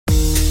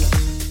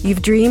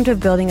You've dreamed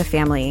of building a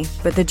family,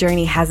 but the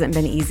journey hasn't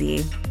been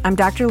easy. I'm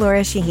Dr.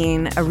 Laura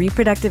Shaheen, a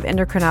reproductive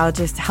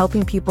endocrinologist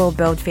helping people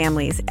build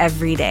families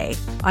every day.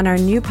 On our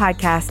new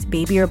podcast,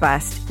 Baby or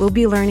Bust, we'll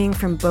be learning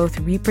from both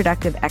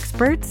reproductive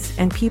experts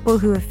and people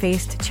who have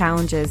faced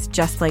challenges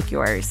just like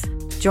yours.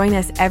 Join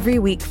us every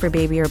week for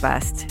Baby or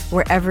Bust,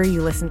 wherever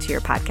you listen to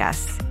your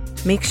podcasts.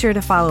 Make sure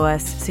to follow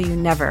us so you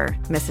never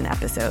miss an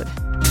episode.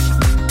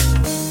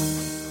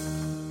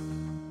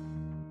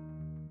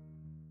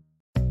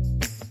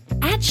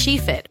 At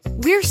SheFit,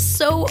 we're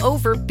so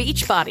over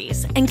beach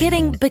bodies and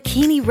getting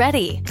bikini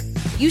ready.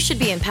 You should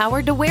be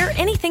empowered to wear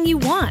anything you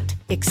want,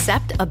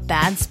 except a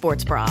bad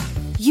sports bra.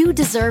 You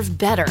deserve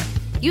better.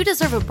 You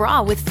deserve a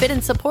bra with fit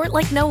and support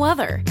like no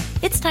other.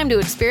 It's time to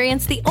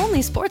experience the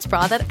only sports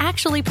bra that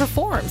actually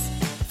performs.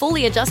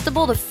 Fully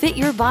adjustable to fit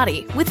your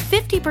body with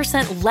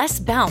 50% less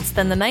bounce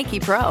than the Nike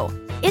Pro.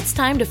 It's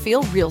time to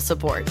feel real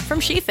support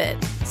from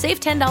SheFit. Save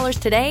 $10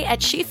 today at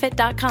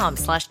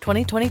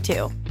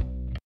shefit.com/2022.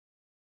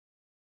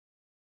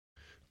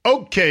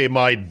 Okay,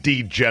 my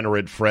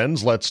degenerate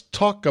friends, let's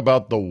talk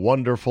about the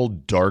wonderful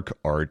dark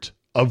art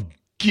of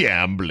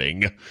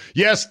gambling.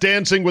 Yes,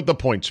 dancing with the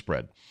point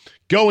spread.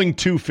 Going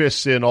 2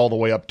 fists in all the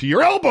way up to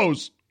your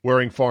elbows,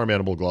 wearing farm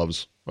animal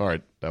gloves. All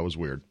right, that was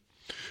weird.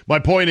 My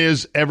point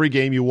is, every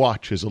game you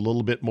watch is a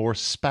little bit more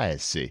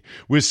spicy,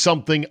 with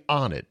something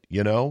on it,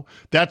 you know?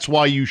 That's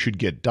why you should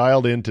get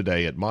dialed in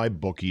today at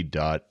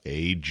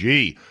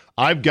mybookie.ag.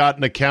 I've got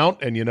an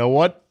account, and you know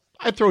what?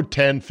 I throw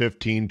 10,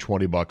 15,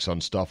 20 bucks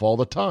on stuff all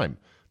the time.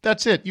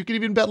 That's it. You can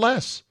even bet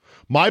less.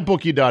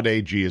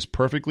 MyBookie.ag is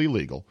perfectly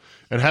legal,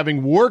 and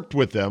having worked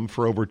with them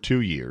for over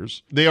 2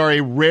 years, they are a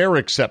rare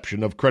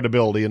exception of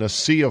credibility in a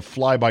sea of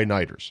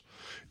fly-by-nighters.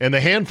 And the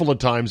handful of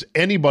times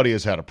anybody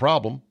has had a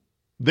problem,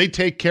 they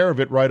take care of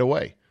it right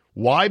away.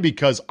 Why?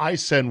 Because I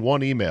send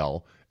one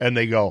email, and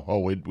they go, oh,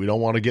 we don't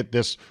want to get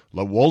this.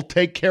 We'll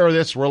take care of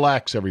this.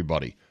 Relax,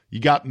 everybody. You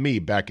got me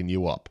backing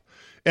you up.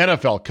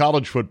 NFL,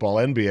 college football,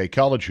 NBA,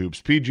 college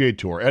hoops, PGA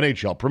Tour,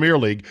 NHL, Premier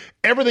League,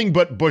 everything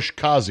but Bush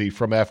Kazi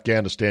from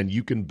Afghanistan,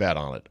 you can bet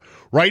on it.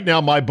 Right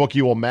now,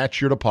 MyBookie will match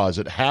your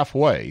deposit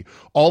halfway,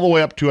 all the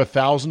way up to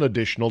 $1,000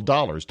 additional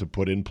dollars to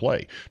put in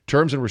play.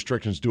 Terms and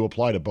restrictions do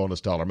apply to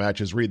bonus dollar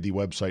matches. Read the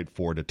website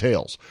for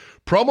details.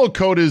 Promo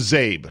code is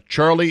ZABE,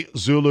 Charlie,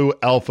 Zulu,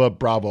 Alpha,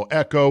 Bravo,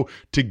 Echo,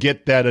 to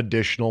get that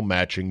additional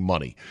matching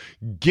money.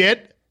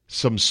 Get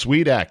some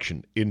sweet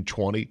action in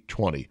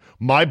 2020.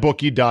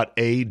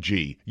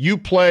 MyBookie.ag. You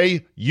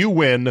play, you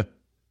win,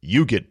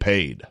 you get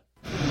paid.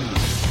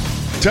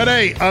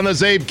 Today on the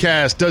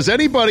CzabeCast, does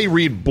anybody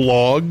read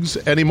blogs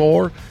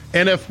anymore?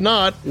 And if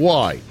not,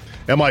 why?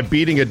 Am I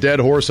beating a dead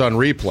horse on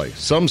replay?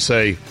 Some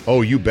say,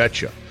 oh, you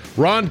betcha.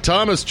 Ron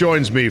Thomas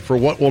joins me for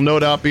what will no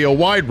doubt be a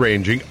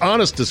wide-ranging,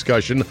 honest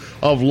discussion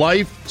of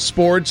life,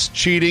 sports,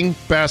 cheating,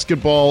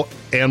 basketball,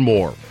 and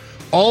more.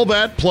 All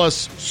that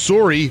plus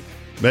Suri,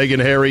 Meghan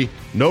Harry,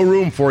 no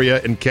room for you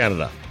in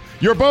Canada.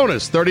 Your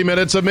bonus 30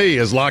 minutes of me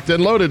is locked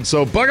and loaded,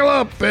 so buckle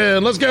up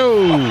and let's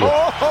go. Here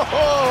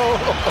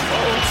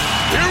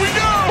we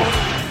go.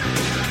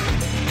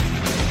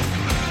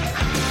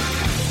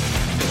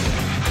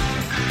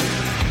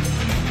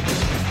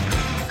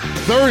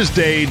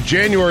 Thursday,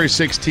 January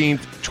 16th,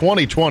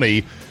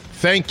 2020.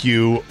 Thank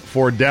you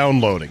for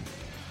downloading.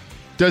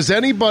 Does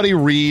anybody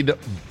read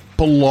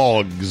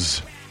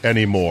blogs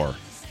anymore?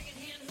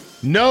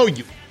 No,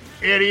 you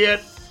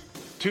idiot.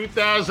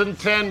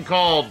 2010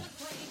 called.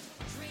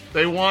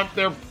 They want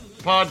their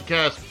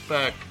podcast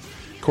back.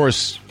 Of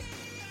course,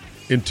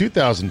 in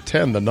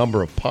 2010, the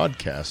number of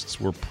podcasts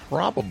were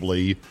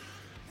probably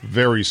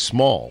very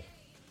small.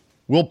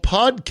 Will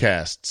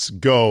podcasts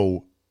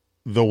go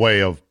the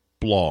way of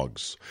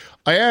blogs?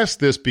 I ask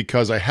this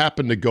because I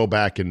happen to go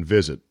back and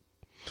visit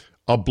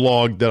a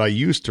blog that I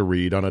used to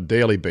read on a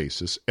daily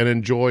basis and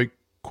enjoy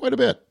quite a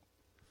bit.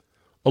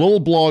 A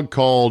little blog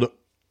called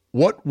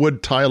What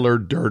Would Tyler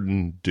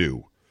Durden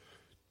Do?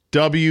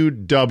 wwtdd.com.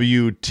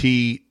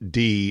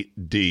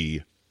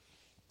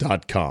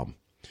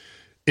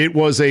 It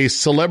was a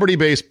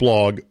celebrity-based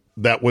blog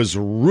that was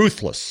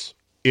ruthless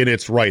in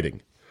its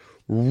writing,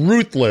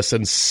 ruthless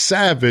and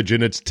savage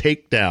in its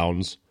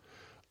takedowns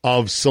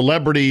of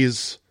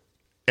celebrities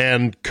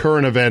and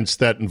current events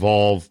that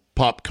involve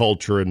pop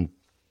culture and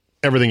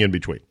everything in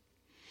between,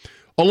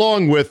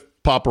 along with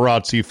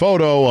paparazzi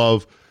photo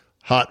of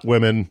hot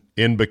women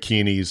in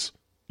bikinis,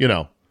 you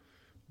know,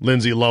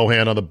 Lindsay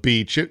Lohan on the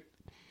beach.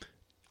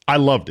 I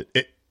loved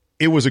it.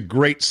 It was a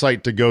great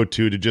site to go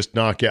to just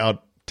knock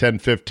out 10,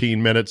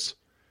 15 minutes,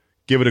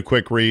 give it a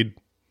quick read.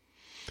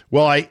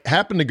 Well, I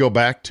happened to go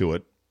back to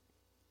it,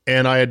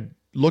 and I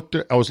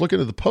was looking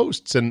at the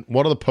posts, and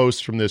one of the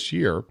posts from this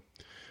year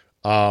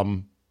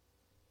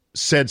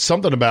said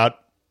something about,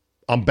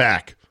 I'm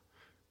back.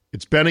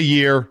 It's been a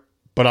year,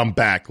 but I'm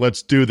back.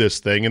 Let's do this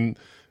thing. And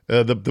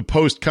the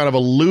post kind of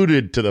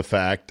alluded to the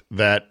fact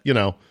that, you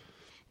know,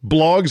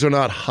 blogs are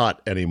not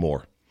hot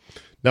anymore.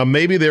 Now,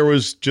 maybe there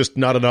was just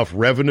not enough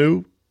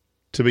revenue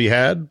to be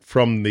had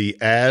from the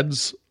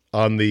ads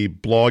on the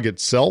blog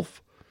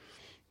itself.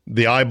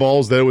 the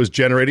eyeballs that it was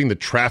generating, the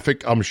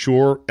traffic, I'm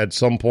sure, at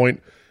some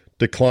point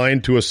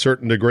declined to a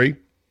certain degree.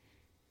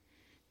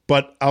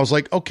 But I was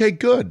like, okay,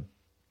 good.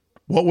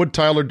 What would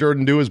Tyler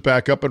Durden do is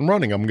back up and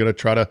running? I'm going to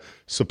try to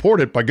support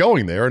it by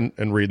going there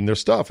and reading their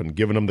stuff and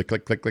giving them the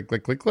click, click, click,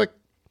 click, click, click.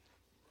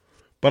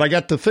 But I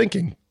got to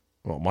thinking,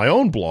 well, my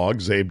own blog,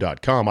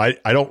 Czabe.com, I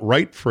don't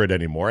write for it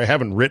anymore. I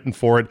haven't written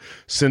for it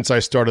since I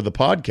started the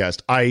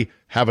podcast. I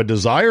have a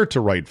desire to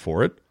write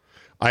for it.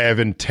 I have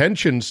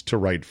intentions to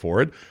write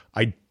for it.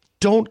 I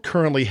don't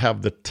currently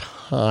have the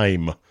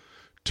time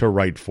to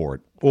write for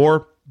it.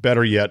 Or,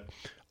 better yet,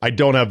 I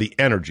don't have the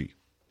energy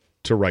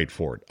to write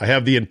for it. I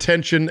have the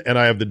intention and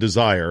I have the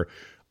desire.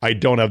 I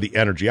don't have the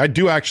energy. I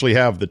do actually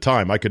have the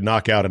time. I could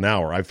knock out an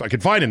hour. I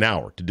could find an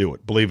hour to do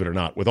it, believe it or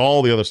not, with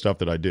all the other stuff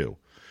that I do.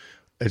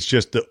 It's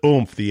just the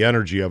oomph, the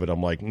energy of it.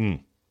 I'm like,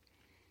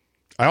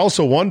 I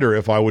also wonder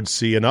if I would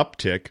see an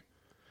uptick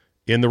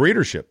in the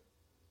readership.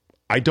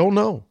 I don't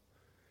know.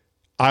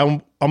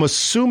 I'm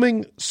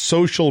assuming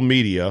social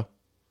media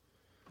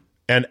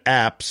and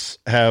apps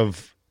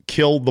have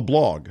killed the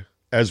blog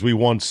as we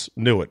once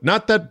knew it.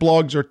 Not that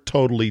blogs are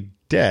totally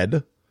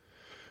dead,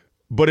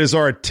 but is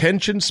our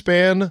attention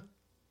span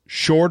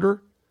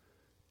shorter?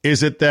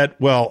 Is it that,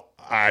 well,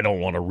 I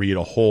don't want to read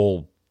a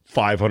whole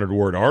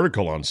 500-word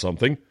article on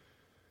something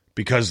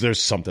because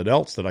there's something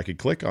else that I could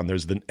click on.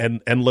 There's the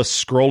endless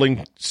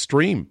scrolling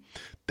stream.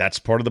 That's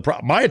part of the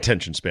problem. My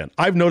attention span.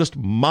 I've noticed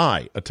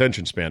my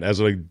attention span as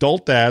an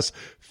adult-ass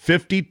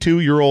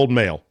 52-year-old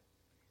male.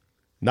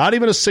 Not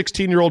even a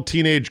 16-year-old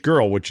teenage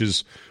girl, which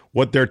is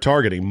what they're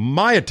targeting.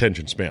 My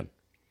attention span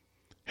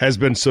has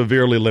been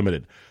severely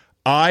limited.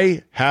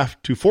 I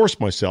have to force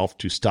myself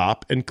to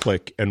stop and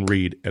click and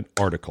read an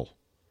article.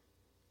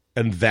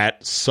 And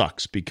that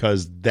sucks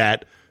because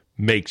that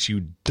makes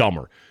you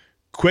dumber.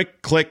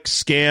 Quick click,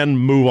 scan,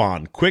 move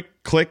on.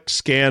 Quick click,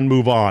 scan,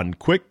 move on.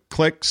 Quick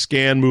click,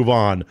 scan, move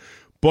on.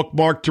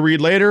 Bookmark to read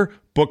later.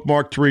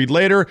 Bookmark to read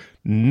later.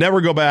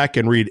 Never go back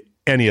and read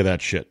any of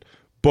that shit.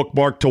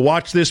 Bookmark to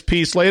watch this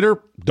piece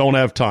later. Don't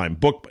have time.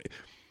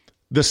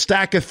 The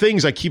stack of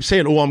things I keep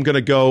saying, I'm going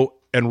to go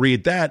and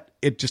read that.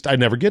 I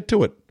never get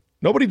to it.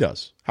 Nobody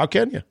does. How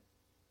can you?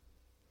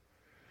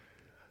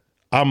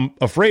 I'm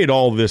afraid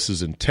all of this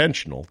is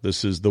intentional.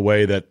 This is the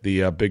way that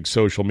the big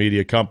social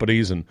media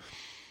companies and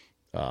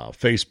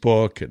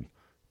Facebook and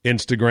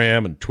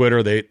Instagram and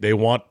Twitter, they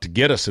want to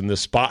get us in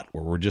this spot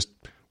where we're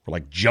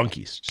like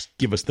junkies. Just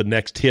give us the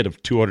next hit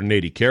of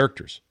 280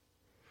 characters.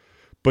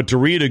 But to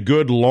read a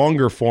good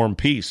longer form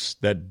piece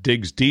that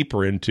digs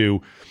deeper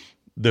into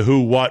the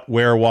who, what,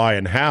 where, why,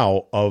 and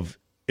how of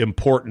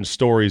important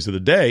stories of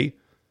the day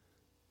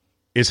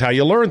is how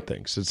you learn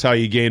things. It's how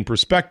you gain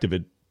perspective.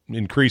 It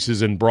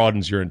increases and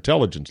broadens your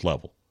intelligence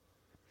level.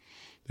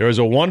 There is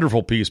a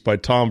wonderful piece by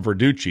Tom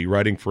Verducci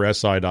writing for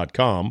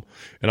SI.com,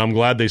 and I'm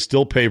glad they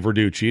still pay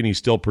Verducci and he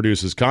still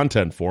produces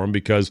content for him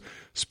because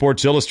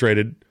Sports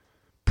Illustrated,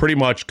 pretty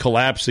much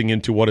collapsing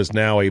into what is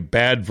now a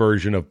bad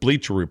version of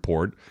Bleacher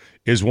Report,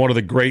 is one of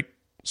the great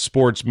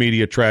sports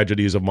media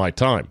tragedies of my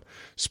time.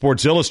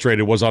 Sports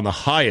Illustrated was on the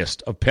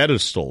highest of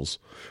pedestals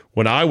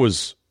when I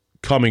was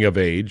coming of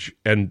age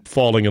and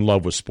falling in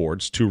love with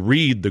sports, to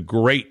read the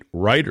great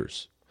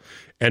writers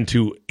and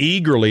to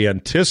eagerly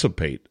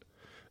anticipate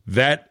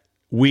that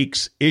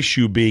week's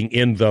issue being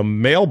in the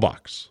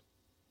mailbox.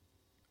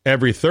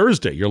 Every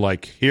Thursday, you're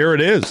like, here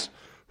it is.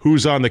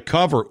 Who's on the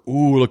cover?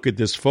 Ooh, look at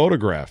this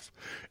photograph.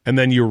 And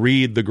then you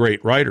read the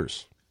great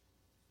writers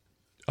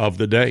of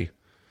the day.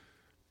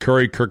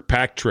 Curry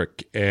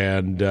Kirkpatrick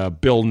and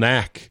Bill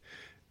Nack,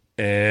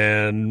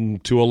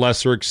 and to a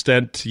lesser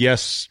extent,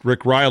 yes,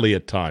 Rick Riley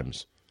at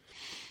times.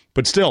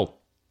 But still,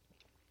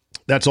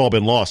 that's all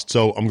been lost.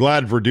 So I'm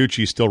glad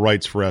Verducci still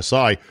writes for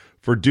SI.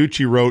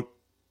 Verducci wrote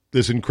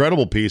this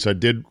incredible piece. I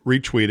did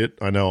retweet it.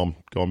 I know I'm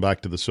going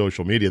back to the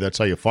social media. That's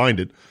how you find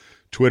it.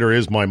 Twitter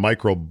is my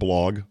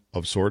microblog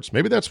of sorts.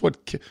 Maybe that's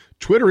what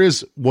Twitter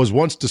was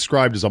once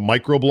described as a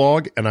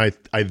microblog, and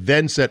I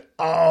then said,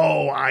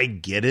 oh, I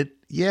get it.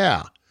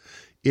 Yeah,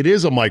 it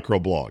is a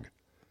microblog.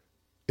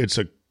 It's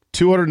a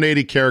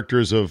 280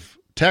 characters of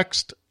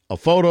text, a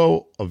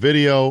photo, a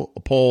video, a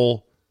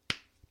poll,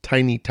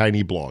 tiny,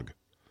 tiny blog.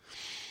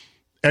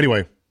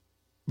 Anyway,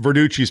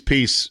 Verducci's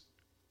piece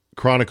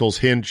chronicles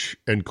Hinch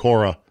and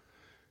Cora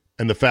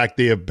and the fact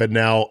they have been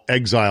now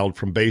exiled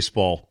from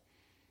baseball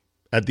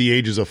at the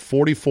ages of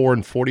 44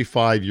 and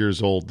 45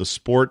 years old, the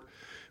sport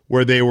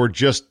where they were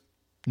just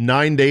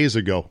 9 days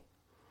ago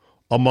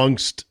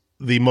amongst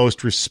the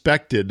most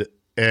respected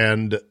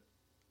and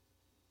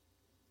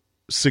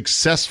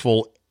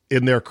successful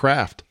in their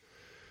craft.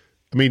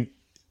 I mean,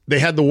 they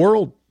had the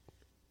world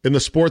in the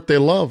sport they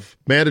love,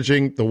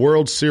 managing the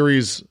World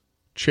Series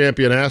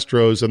champion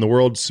Astros and the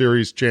World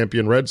Series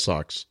champion Red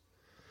Sox.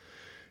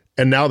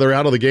 And now they're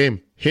out of the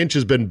game. Hinch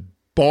has been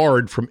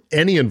barred from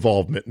any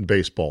involvement in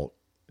baseball.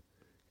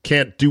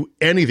 Can't do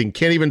anything.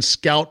 Can't even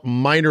scout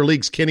minor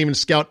leagues. Can't even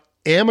scout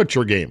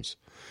amateur games.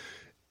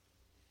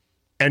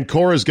 And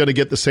Cora's going to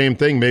get the same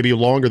thing, maybe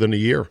longer than a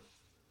year.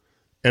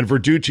 And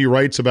Verducci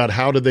writes about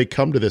how did they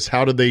come to this?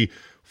 How did they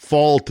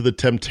fall to the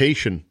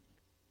temptation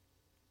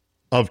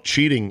of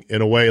cheating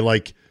in a way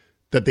like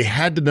that they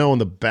had to know in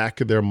the back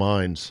of their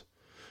minds,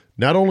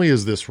 not only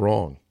is this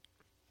wrong,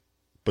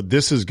 but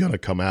this is going to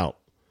come out.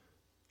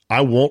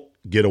 I won't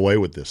get away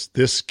with this.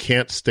 This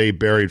can't stay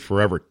buried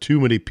forever. Too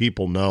many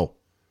people know.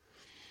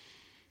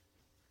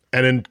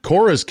 And in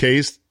Cora's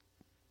case,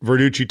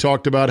 Verducci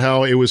talked about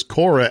how it was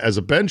Cora as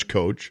a bench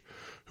coach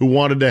who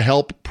wanted to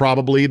help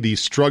probably the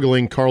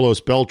struggling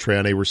Carlos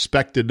Beltran, a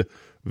respected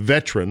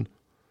veteran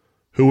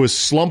who was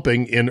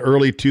slumping in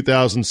early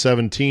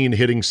 2017,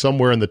 hitting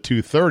somewhere in the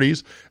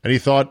 230s, and he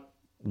thought,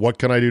 what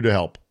can I do to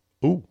help?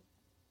 Ooh,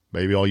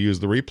 maybe I'll use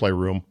the replay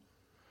room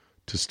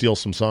to steal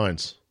some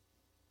signs.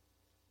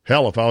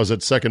 Hell, if I was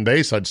at second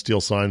base, I'd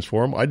steal signs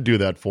for him. I'd do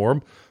that for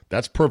him.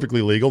 That's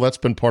perfectly legal. That's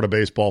been part of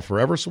baseball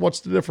forever, so what's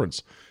the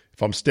difference?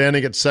 If I'm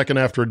standing at second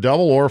after a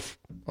double or if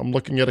I'm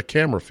looking at a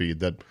camera feed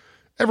that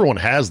everyone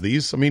has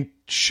these. I mean,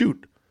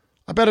 shoot.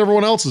 I bet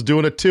everyone else is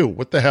doing it too.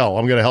 What the hell?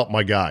 I'm going to help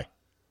my guy.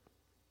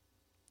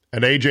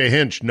 And A.J.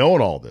 Hinch,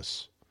 knowing all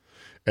this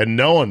and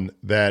knowing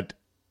that,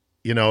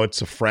 you know,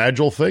 it's a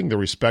fragile thing, the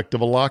respect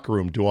of a locker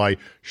room. Do I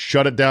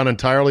shut it down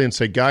entirely and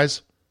say,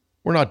 guys,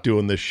 we're not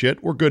doing this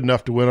shit. We're good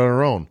enough to win on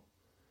our own.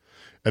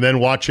 And then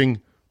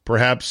watching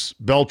perhaps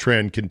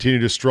Beltran continue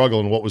to struggle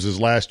in what was his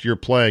last year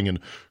playing and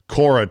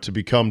Cora to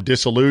become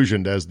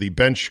disillusioned as the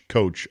bench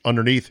coach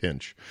underneath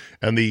Hinch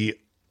and the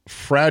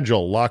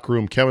fragile locker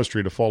room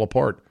chemistry to fall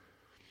apart.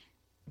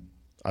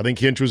 I think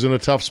Hinch was in a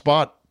tough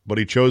spot, but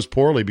he chose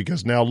poorly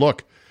because now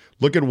look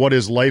at what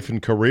his life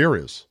and career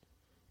is.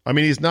 I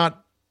mean, he's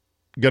not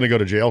going to go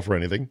to jail for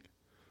anything.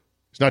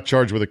 He's not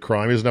charged with a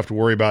crime. He doesn't have to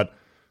worry about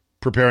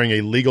preparing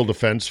a legal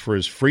defense for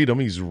his freedom.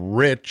 He's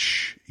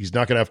rich. He's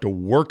not going to have to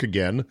work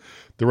again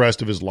the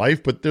rest of his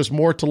life, but there's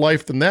more to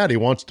life than that. He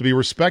wants to be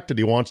respected.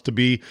 He wants to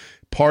be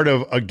part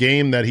of a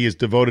game that he has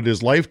devoted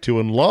his life to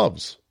and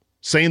loves.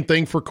 Same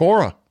thing for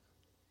Cora.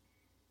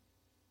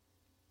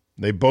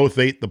 They both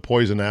ate the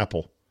poison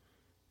apple,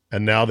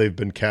 and now they've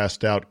been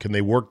cast out. Can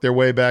they work their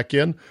way back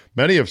in?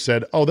 Many have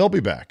said, oh, they'll be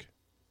back.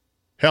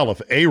 Hell,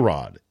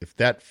 if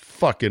that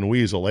fucking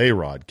weasel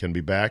A-Rod can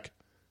be back,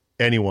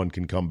 anyone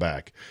can come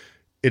back.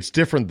 It's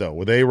different, though.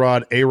 With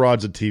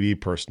A-Rod's a TV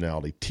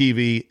personality.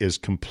 TV is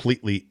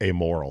completely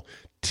amoral.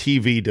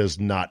 TV does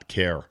not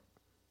care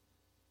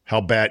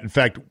how bad. In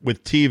fact,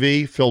 with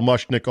TV, Phil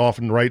Mushnick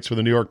often writes for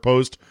the New York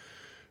Post,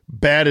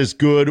 bad is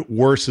good,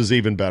 worse is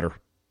even better.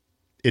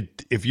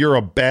 If you're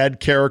a bad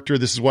character,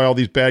 this is why all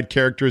these bad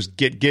characters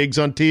get gigs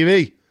on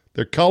TV.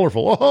 They're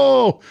colorful.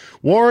 Oh,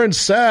 Warren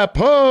Sapp.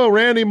 Oh,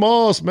 Randy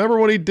Moss. Remember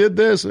when he did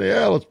this?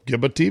 Yeah, let's give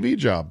him a TV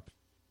job.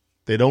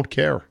 They don't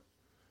care.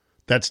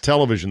 That's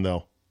television,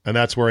 though, and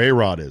that's where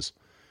A-Rod is.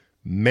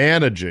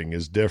 Managing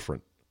is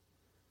different.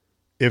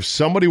 If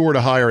somebody were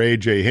to hire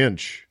A.J.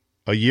 Hinch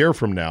a year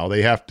from now,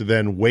 they have to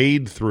then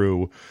wade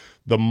through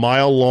the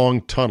mile-long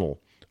tunnel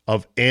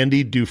of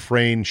Andy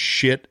Dufresne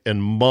shit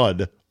and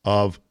mud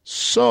of,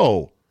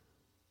 so,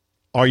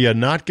 are you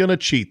not going to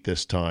cheat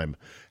this time?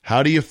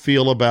 How do you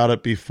feel about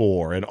it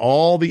before? And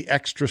all the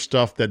extra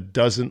stuff that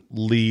doesn't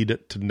lead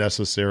to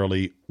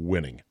necessarily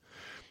winning.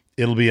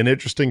 It'll be an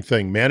interesting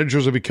thing.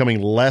 Managers are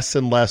becoming less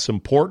and less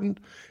important,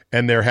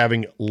 and they're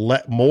having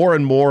more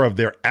and more of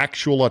their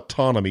actual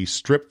autonomy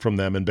stripped from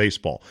them in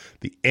baseball.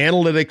 The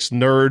analytics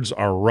nerds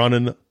are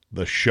running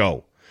the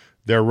show.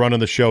 They're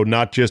running the show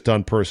not just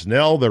on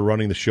personnel, they're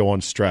running the show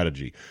on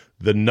strategy.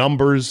 The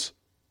numbers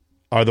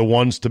are the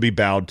ones to be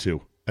bowed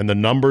to, and the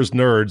numbers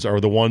nerds are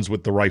the ones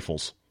with the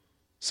rifles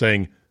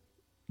saying,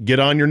 get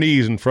on your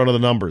knees in front of the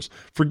numbers.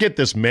 Forget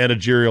this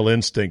managerial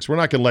instincts. We're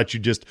not going to let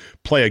you just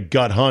play a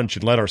gut hunch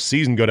and let our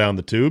season go down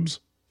the tubes.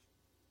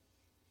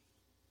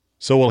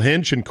 So will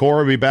Hinch and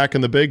Cora be back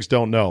in the bigs?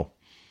 Don't know.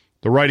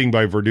 The writing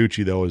by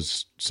Verducci, though,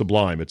 is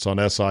sublime. It's on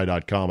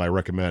SI.com. I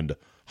recommend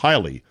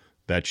highly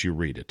that you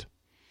read it.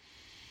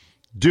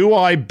 Do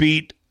I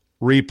beat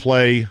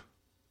replay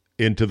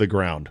into the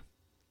ground?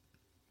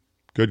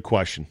 Good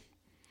question.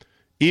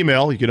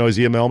 Email, you can always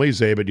email me,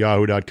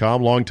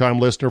 zabe@yahoo.com. Long-time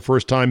listener,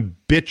 first-time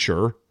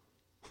bitcher.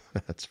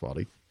 That's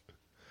funny.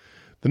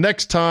 The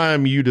next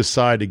time you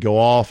decide to go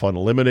off on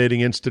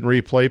eliminating instant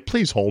replay,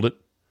 please hold it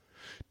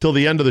till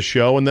the end of the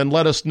show and then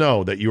let us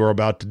know that you are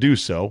about to do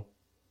so.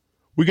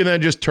 We can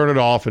then just turn it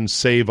off and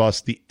save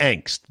us the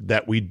angst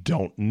that we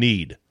don't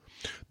need.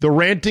 The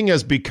ranting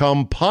has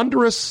become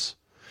ponderous,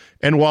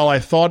 and while I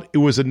thought it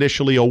was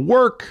initially a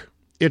work,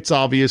 it's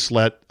obvious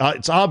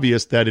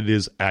that it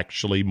is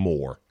actually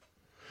more.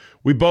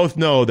 We both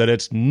know that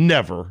it's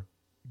never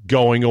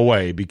going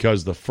away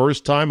because the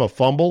first time a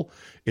fumble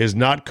is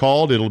not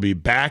called, it'll be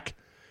back,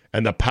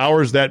 and the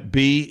powers that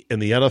be in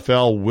the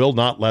NFL will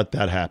not let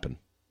that happen.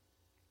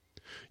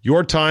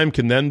 Your time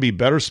can then be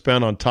better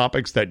spent on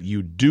topics that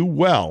you do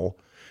well,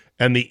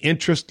 and the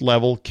interest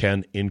level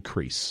can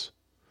increase.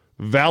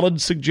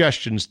 Valid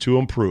suggestions to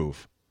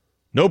improve.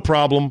 No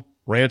problem.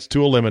 Rants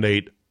to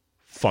eliminate.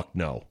 Fuck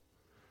no.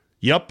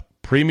 Yup,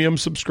 premium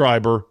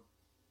subscriber,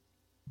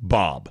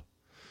 Bob.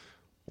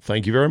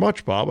 Thank you very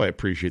much, Bob. I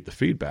appreciate the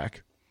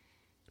feedback.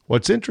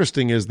 What's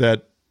interesting is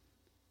that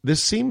he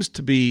seems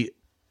to be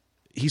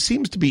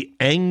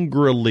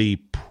angrily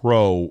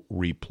pro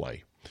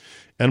replay.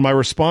 And my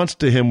response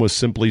to him was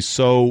simply,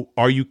 so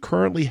are you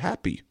currently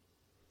happy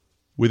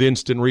with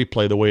instant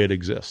replay the way it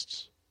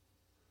exists?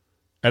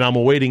 And I'm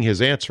awaiting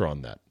his answer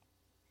on that.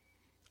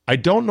 I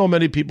don't know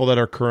many people that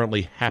are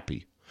currently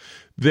happy.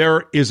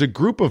 There is a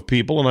group of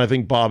people, and I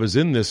think Bob is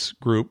in this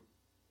group,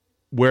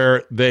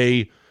 where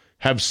they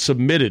have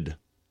submitted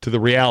to the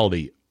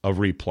reality of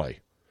replay.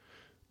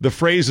 The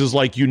phrases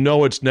like,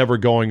 it's never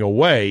going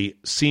away,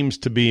 seems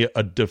to be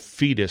a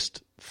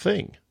defeatist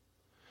thing.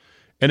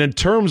 And in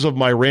terms of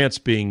my rants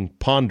being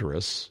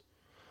ponderous,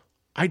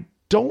 I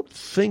don't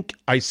think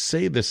I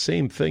say the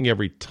same thing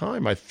every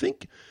time. I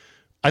think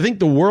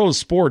the world of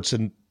sports,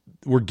 and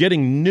we're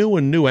getting new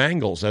and new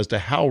angles as to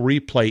how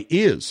replay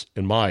is,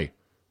 in my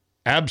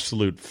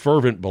absolute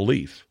fervent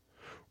belief,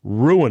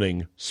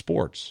 ruining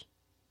sports.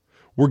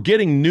 We're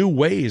getting new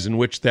ways in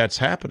which that's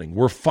happening.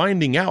 We're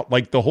finding out,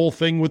 like the whole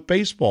thing with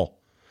baseball.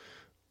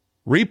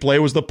 Replay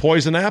was the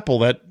poison apple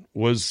that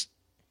was,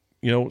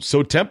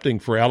 so tempting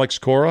for Alex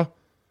Cora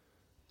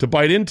to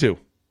bite into.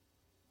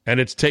 And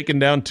it's taken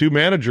down 2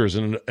 managers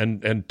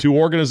and 2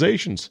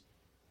 organizations.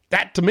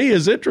 That, to me,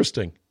 is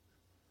interesting.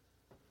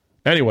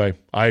 Anyway,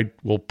 I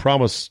will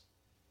promise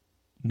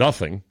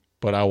nothing,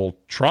 but I will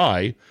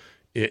try,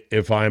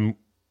 if I'm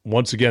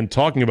once again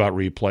talking about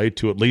replay,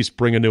 to at least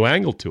bring a new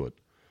angle to it.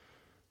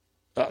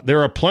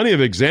 There are plenty of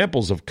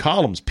examples of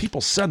columns.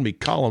 People send me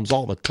columns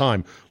all the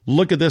time.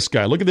 Look at this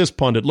guy. Look at this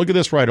pundit. Look at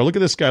this writer. Look at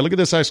this guy. Look at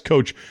this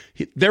ex-coach.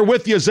 They're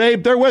with you,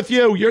 Zabe. They're with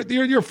you.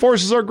 Your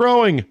forces are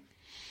growing.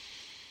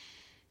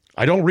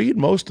 I don't read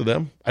most of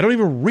them. I don't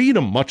even read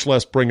them, much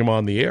less bring them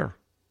on the air.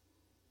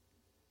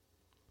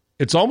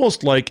 It's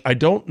almost like I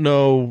don't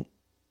know.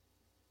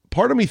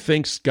 Part of me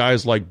thinks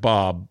guys like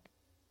Bob,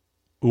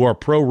 who are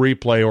pro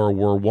replay or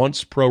were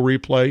once pro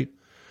replay,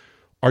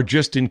 are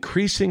just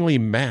increasingly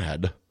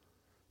mad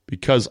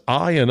because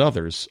I and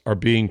others are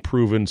being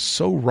proven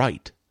so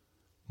right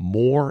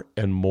more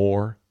and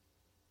more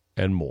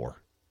and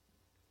more.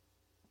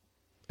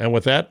 And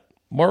with that,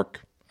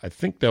 Mark, I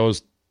think that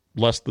was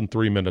less than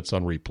 3 minutes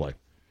on replay.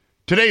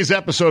 Today's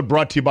episode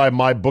brought to you by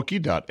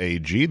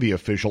MyBookie.ag, the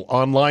official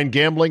online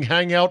gambling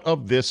hangout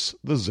of this,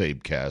 the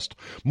CzabeCast.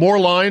 More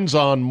lines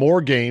on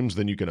more games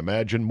than you can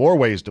imagine, more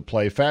ways to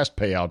play, fast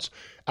payouts,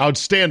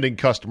 outstanding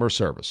customer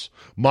service.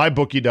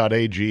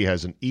 MyBookie.ag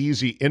has an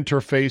easy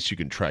interface. You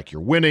can track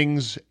your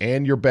winnings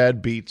and your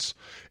bad beats.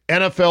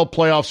 NFL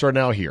playoffs are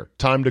now here.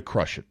 Time to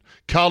crush it.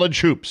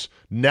 College hoops,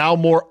 now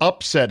more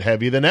upset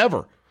heavy than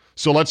ever.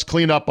 So let's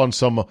clean up on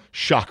some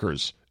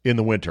shockers in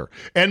the winter.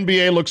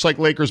 NBA looks like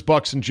Lakers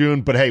Bucks in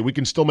June, but hey, we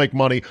can still make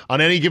money on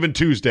any given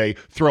Tuesday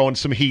throwing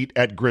some heat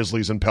at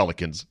Grizzlies and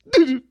Pelicans.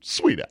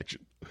 Sweet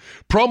action.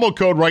 Promo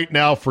code right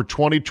now for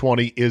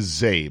 2020 is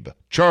ZABE.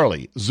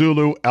 Charlie,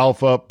 Zulu,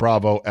 Alpha,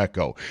 Bravo,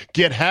 Echo.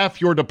 Get half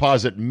your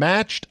deposit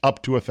matched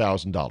up to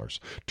 $1,000.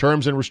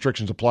 Terms and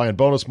restrictions apply, and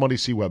bonus money,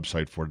 see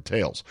website for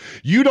details.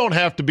 You don't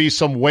have to be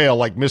some whale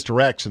like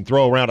Mr. X and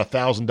throw around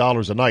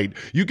 $1,000 a night.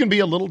 You can be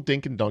a little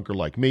dink and dunker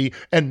like me,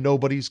 and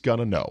nobody's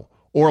gonna know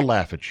or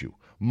laugh at you.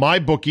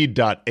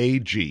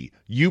 MyBookie.ag.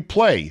 You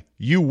play,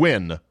 you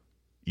win,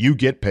 you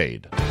get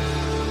paid.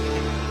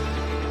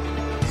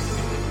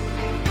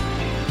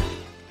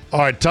 All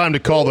right, time to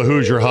call the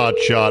Hoosier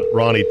hotshot,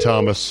 Ronnie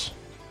Thomas.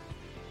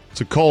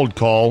 It's a cold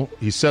call.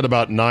 He said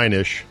about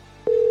 9-ish.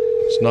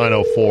 It's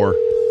 9:04.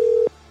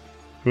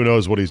 Who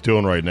knows what he's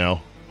doing right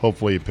now?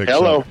 Hopefully he picks up.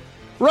 Hello.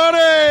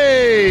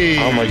 Ronnie!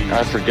 Oh, my,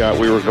 I forgot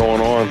we were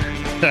going on.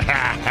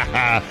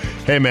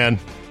 Hey, man.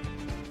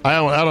 I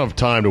don't have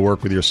time to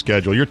work with your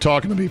schedule. You're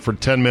talking to me for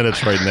 10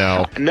 minutes right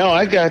now. No,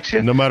 I got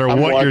you. No matter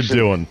what you're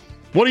doing.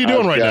 What are you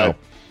doing right now?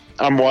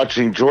 I'm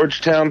watching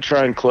Georgetown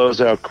try and close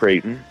out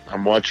Creighton.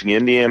 I'm watching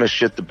Indiana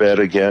shit the bed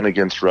again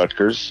against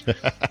Rutgers,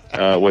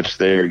 which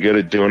they are good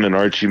at doing, and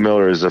Archie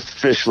Miller is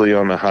officially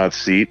on the hot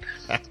seat.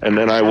 And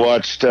then I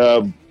watched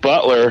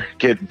Butler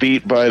get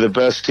beat by the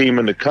best team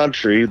in the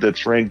country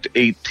that's ranked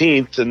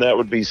 18th, and that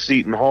would be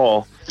Seton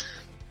Hall.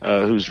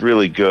 Who's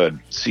really good.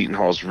 Seton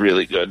Hall's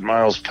really good.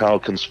 Miles Powell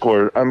can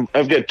score.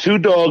 I've got 2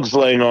 dogs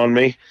laying on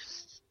me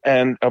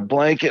and a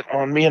blanket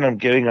on me, and I'm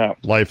getting up.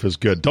 Life is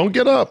good. Don't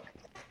get up.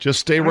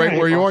 Just stay right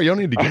where you are. You don't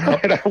need to get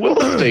up. Right, I will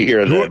stay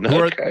here then.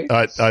 Okay.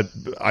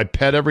 I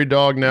pet every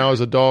dog now as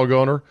a dog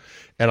owner,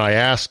 and I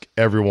ask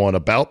everyone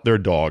about their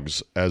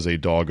dogs as a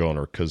dog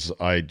owner because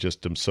I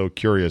just am so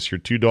curious. Your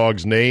 2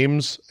 dogs'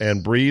 names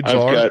and breeds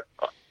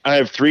I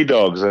have 3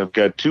 dogs. I've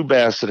got 2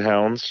 basset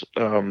hounds.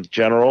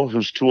 General,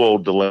 who's too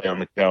old to lay on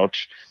the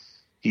couch.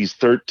 He's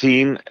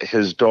 13.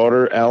 His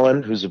daughter,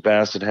 Ellen, who's a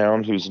basset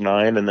hound, who's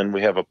 9. And then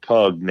we have a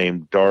pug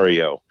named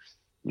Dario,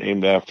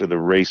 named after the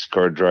race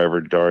car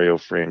driver Dario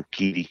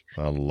Franchitti.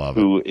 I love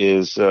it. Who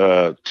is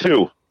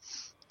 2.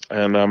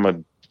 And I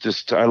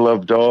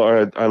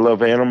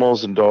love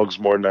animals and dogs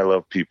more than I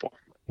love people.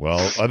 Well,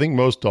 I think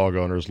most dog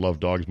owners love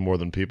dogs more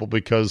than people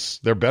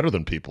because they're better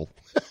than people.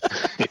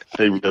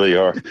 They really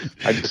are.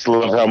 I just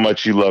love how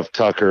much you love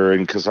Tucker,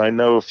 and because I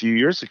know a few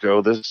years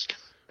ago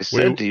I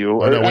said to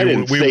you, I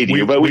didn't say to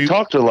you, but we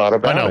talked a lot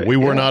about it. I know, we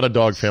were not a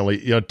dog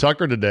family. You know,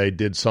 Tucker today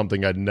did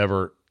something I'd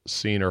never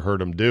seen or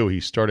heard him do. He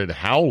started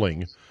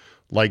howling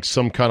like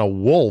some kind of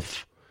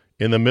wolf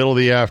in the middle of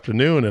the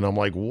afternoon, and I'm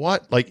like,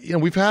 what? Like, you know,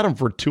 we've had him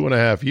for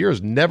 2.5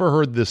 years, never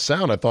heard this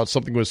sound. I thought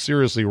something was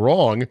seriously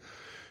wrong.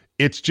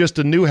 It's just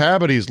a new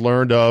habit he's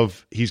learned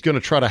of. He's going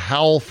to try to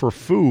howl for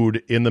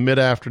food in the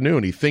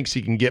mid-afternoon. He thinks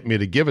he can get me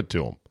to give it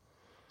to him.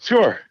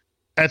 Sure.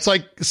 It's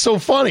like so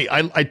funny.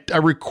 I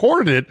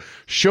recorded it,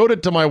 showed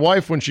it to my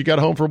wife when she got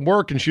home from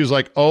work, and she was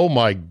like, oh,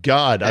 my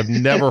God, I've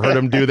never heard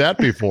him do that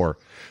before.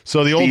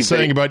 So the old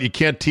saying about you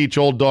can't teach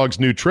old dogs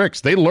new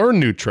tricks, they learn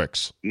new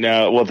tricks.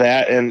 No, well,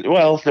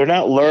 they're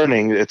not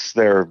learning. It's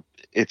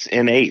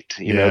innate.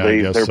 You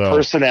know, their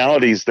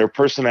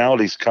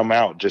personalities come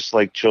out just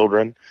like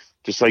children,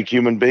 just like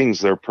human beings.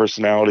 Their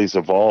personalities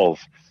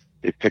evolve.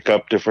 They pick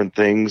up different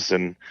things.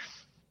 And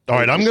all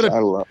right, I'm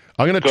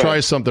gonna try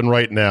something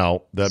right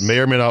now that may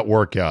or may not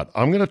work out.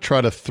 I'm gonna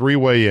try to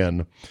three-way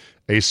in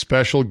a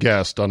special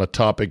guest on a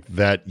topic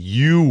that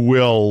you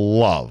will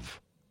love.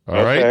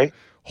 All right.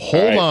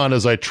 Hold on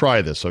as I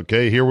try this,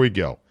 okay? Here we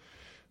go.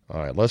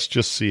 All right, let's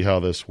just see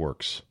how this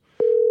works.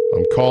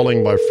 I'm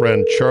calling my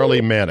friend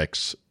Charlie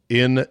Mannix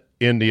in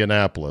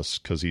Indianapolis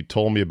because he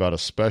told me about a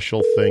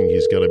special thing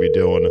he's going to be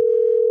doing,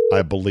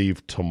 I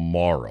believe,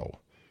 tomorrow.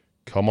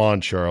 Come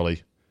on,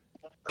 Charlie.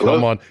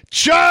 Come on.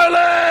 Charlie!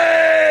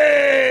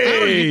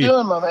 How are you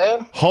doing, my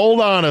man? Hold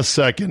on a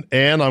second,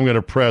 and I'm going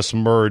to press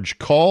merge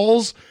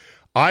calls.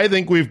 I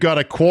think we've got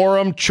a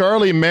quorum.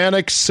 Charlie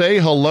Mannix, say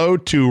hello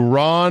to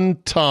Ron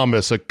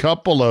Thomas, a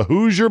couple of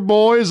Hoosier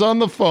boys on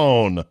the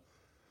phone.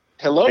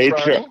 Hello,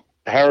 Ronnie.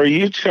 How are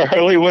you,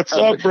 Charlie? What's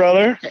up,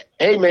 brother?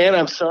 Hey, man,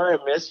 I'm sorry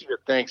I missed you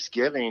at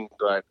Thanksgiving,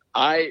 but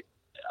I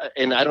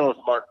don't know if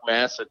Mark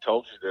Massa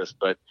told you this,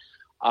 but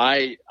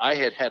I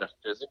had a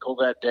physical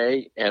that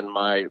day, and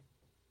my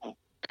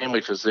family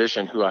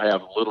physician, who I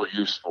have little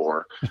use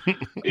for,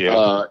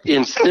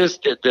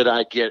 insisted that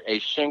I get a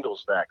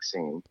shingles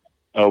vaccine.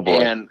 Oh boy!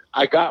 And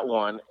I got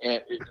one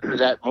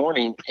that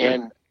morning,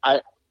 and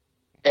at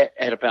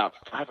about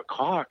 5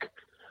 o'clock,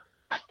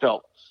 I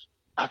felt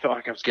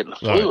like I was getting the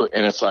flu,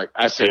 and it's like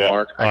I said,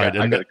 Mark, I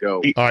got to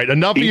go. All right,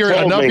 enough of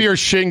your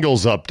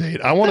shingles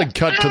update. I want to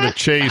cut to the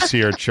chase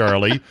here,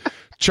 Charlie.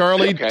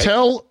 Charlie, okay.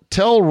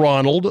 Tell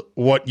Ronald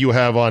what you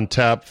have on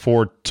tap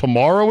for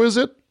tomorrow. Is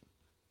it?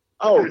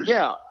 Oh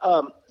yeah.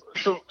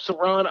 So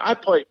Ron, I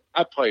played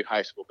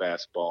high school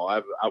basketball.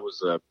 I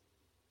was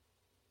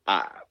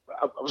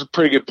a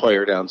pretty good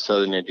player down in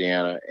Southern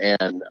Indiana,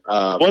 and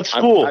what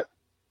school?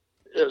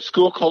 A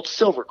school called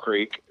Silver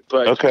Creek.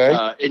 But okay,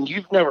 and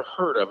you've never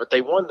heard of it.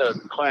 They won the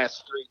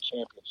Class 3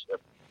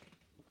 championship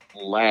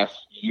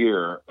last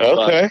year.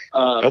 Okay,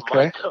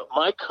 okay.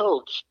 My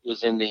coach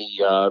is in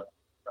the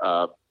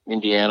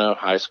Indiana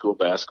High School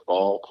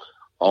Basketball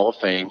Hall of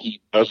Fame.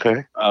 He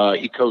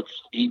coached.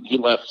 He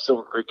left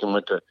Silver Creek and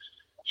went to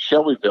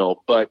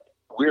Shelbyville, but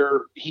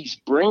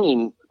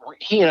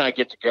he and I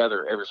get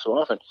together every so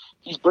often.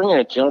 He's bringing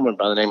a gentleman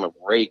by the name of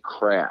Ray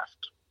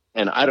Kraft.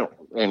 And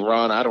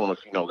Ron, I don't know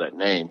if you know that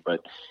name,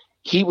 but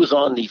he was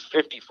on the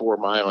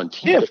 54-mile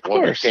team that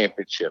won the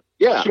championship.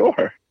 Yeah.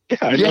 Sure. Yeah,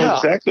 I know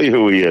exactly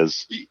who he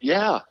is.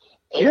 Yeah.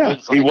 Yeah.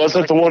 He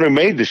wasn't the one who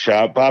made the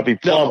shot. Bobby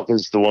Plump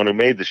is the one who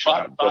made the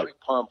shot. Bobby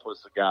Plump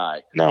was the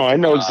guy. No, I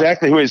know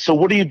exactly who he is. So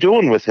what are you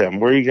doing with him?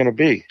 Where are you going to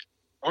be?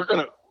 We're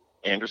going to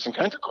Anderson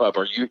Country Club.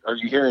 Are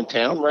you here in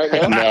town right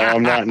now? No,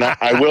 I'm not. No,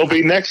 I will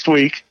be next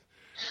week.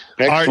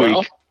 Next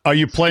week. Are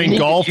you playing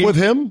golf with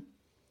him?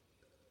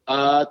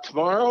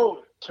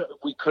 Tomorrow,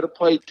 we could have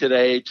played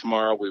today.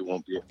 Tomorrow, we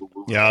won't be.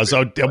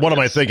 So what am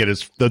I thinking?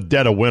 It's the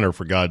dead of winter,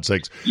 for God's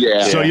sakes.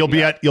 Yeah. So you'll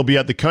be at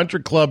the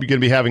country club. You're going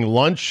to be having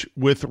lunch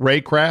with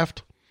Ray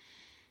Kraft.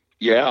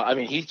 Yeah, I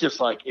mean, he's just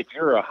like, if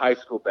you're a high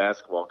school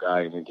basketball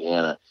guy in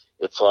Indiana,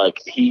 it's like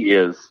he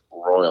is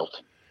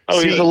royalty. Oh,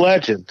 he's a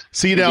legend.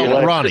 See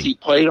now, Ronnie. He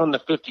played on the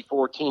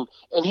 54 team,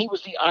 and he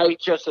was the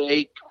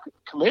IHSA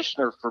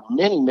commissioner for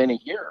many,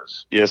 many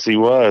years. Yes, he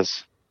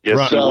was.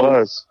 Yes, he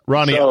was.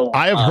 Ronnie,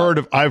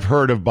 I've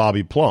heard of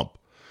Bobby Plump.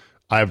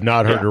 I have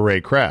not heard of Ray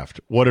Kraft.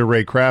 What did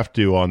Ray Kraft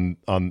do on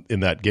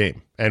in that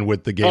game and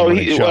with the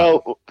game-winning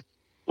shot?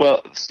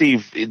 Well,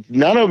 Steve,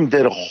 none of them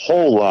did a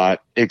whole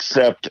lot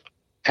except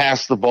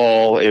pass the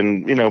ball,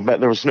 and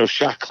there was no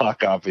shot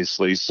clock,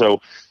 obviously.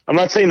 So I'm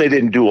not saying they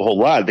didn't do a whole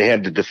lot. They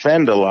had to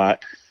defend a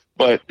lot,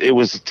 but it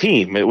was a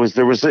team. It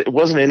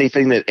wasn't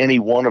anything that any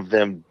one of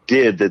them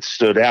did that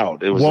stood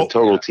out. It was a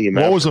total team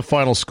effort. What was the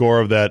final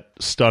score of that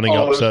stunning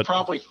upset? It was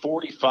probably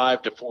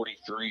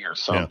 45-43 or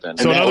something.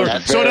 Yeah.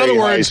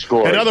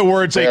 In other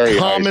words, a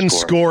common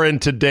score in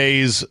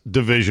today's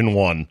Division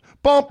I.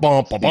 Bum,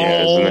 bum, bum,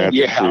 bum. Right.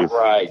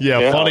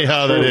 Yeah, funny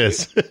how that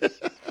is.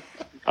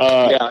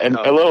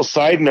 A little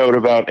side note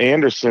about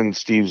Anderson,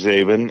 Steve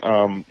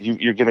Zabin.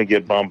 You're going to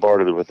get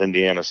bombarded with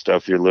Indiana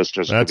stuff. Your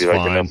listeners will be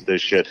like, enough of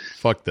this shit.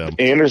 Fuck them.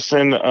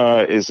 Anderson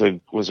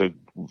was a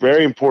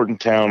very important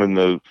town in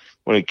the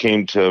when it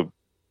came to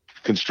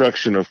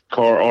construction of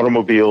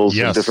automobiles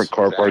and different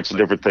car parts and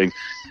different things.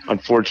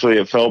 Unfortunately,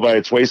 it fell by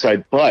its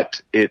wayside,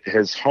 but it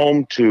has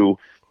home to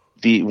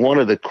one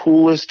of the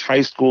coolest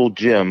high school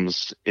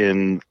gyms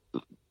in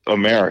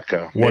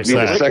America. What's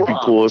Maybe that? the second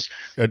coolest,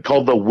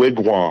 called the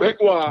Wigwam.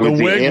 With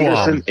the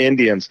Anderson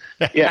Indians.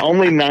 Yeah,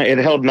 it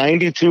held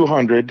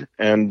 9,200,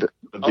 and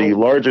the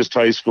largest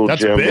high school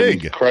gym in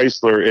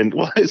Chrysler, and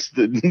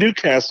the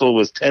Newcastle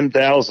was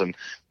 10,000,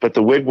 but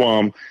the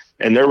Wigwam.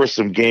 And there were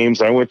some games.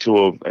 I went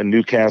to a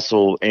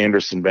Newcastle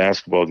Anderson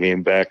basketball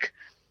game back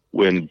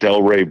when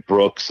Delray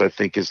Brooks, I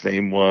think his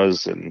name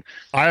was, and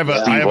Steve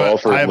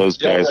Alford and those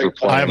guys were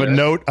playing. I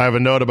have a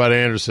note about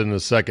Anderson in a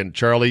second.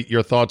 Charlie,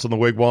 your thoughts on the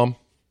Wigwam?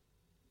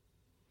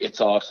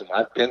 It's awesome.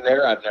 I've been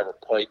there. I've never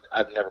played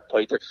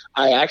there.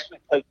 I actually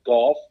played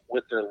golf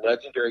with their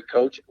legendary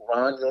coach,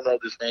 Ron. You'll know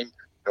this name,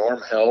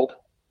 Norm Held.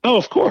 Oh,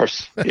 of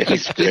course. Yeah,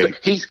 he's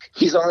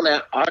on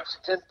that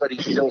oxygen, but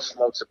he still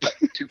smokes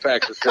 2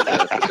 packs of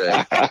cigarettes a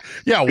day.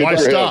 Yeah, why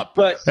stop?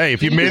 But hey,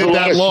 if you made it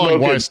that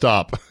long, why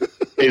stop?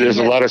 Hey, there's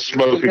a lot of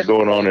smoking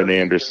going on in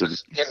Anderson.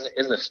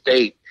 In the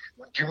state.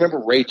 Do you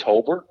remember Ray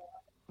Tolbert?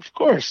 Of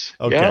course.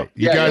 Okay. Yeah.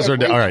 You guys are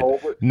all right.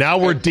 Now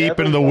we're deep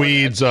into the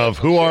weeds of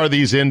who are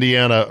these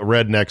Indiana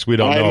rednecks we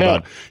don't know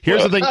about.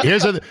 Here's the thing.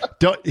 Here's the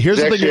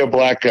thing. A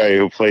black guy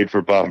who played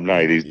for Bob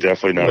Knight. He's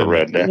definitely not a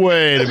redneck.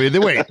 Wait a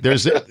minute. Wait.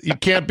 You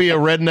can't be a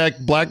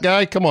redneck black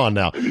guy? Come on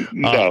now.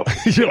 No.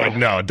 You're like,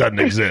 no, it doesn't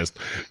exist.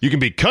 You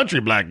can be country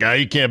black guy.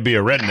 You can't be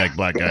a redneck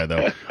black guy,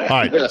 though. All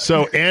right.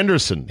 So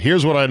Anderson,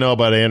 here's what I know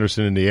about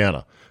Anderson,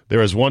 Indiana. There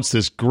was once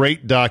this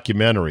great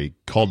documentary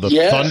called The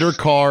Thunder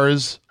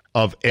Cars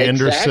of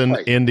Anderson,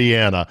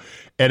 Indiana.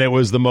 And it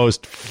was the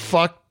most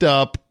fucked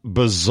up,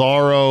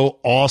 bizarro,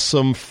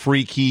 awesome,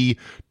 freaky,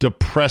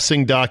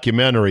 depressing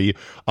documentary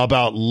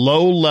about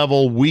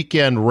low-level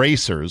weekend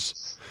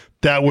racers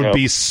that would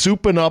be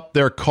souping up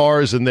their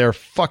cars in their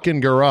fucking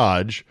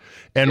garage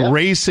and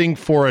racing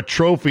for a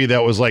trophy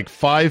that was like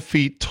 5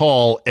 feet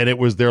tall, and it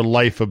was their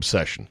life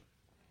obsession.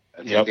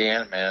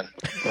 Indiana, man.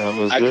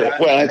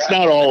 It's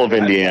not all of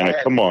Indiana.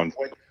 Come on.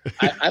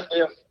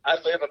 I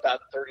live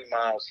about 30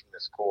 miles from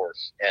this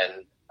course,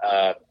 and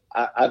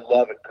I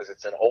love it because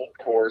it's an old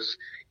course.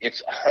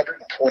 It's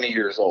 120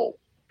 years old,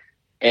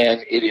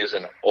 and it is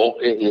an old.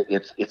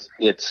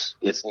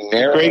 It's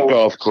narrow. Great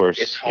golf course.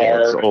 It's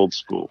hard. It's old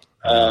school.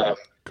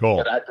 Cool.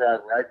 But I drive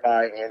right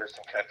by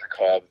Anderson Country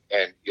Club,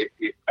 and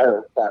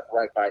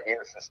right by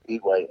Anderson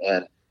Speedway,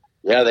 and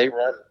they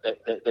run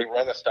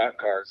the stock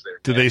cars there.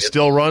 Do they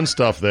still run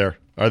stuff there?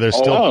 Are there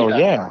still? Oh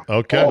yeah.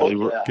 Okay.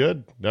 Oh,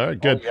 good. All right.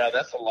 Good. Oh, yeah,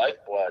 that's the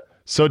lifeblood.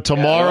 So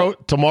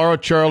tomorrow,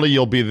 Charlie,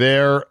 you'll be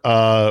there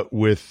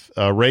with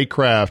Ray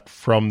Kraft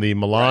from the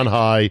Milan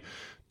High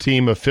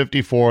team of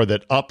 54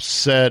 that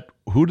upset.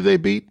 Who do they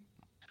beat?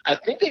 I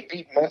think they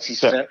beat Muncie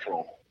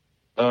Central.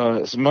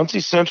 Is it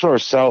Muncie Central or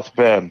South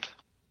Bend?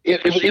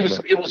 It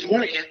was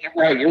one.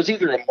 Right. It was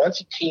either a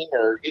Muncie team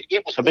or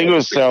it was. I think it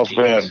was South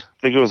Bend.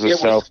 I think it was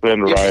South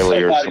Bend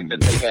Riley or something.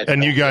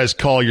 And you guys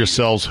call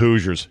yourselves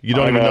Hoosiers. You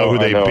don't even know who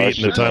they beat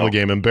in the title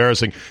game.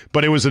 Embarrassing.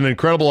 But it was an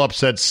incredible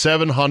upset.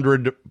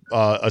 700,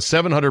 a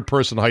 700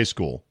 person high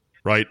school,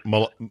 right?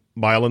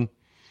 Milan.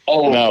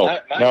 Oh no,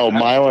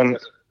 Milan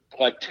was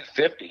like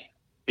 250.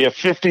 Yeah,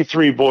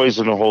 53 boys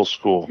in the whole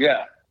school.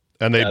 Yeah,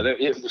 and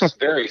it was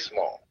very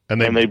small.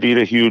 And they beat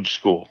a huge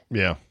school.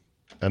 Yeah.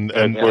 And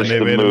they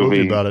made a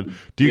movie about it.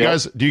 Do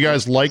you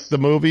guys like the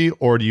movie,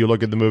 or do you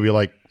look at the movie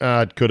like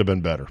it could have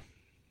been better?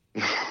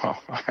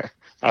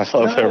 I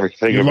love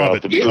everything about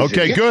it. The movie.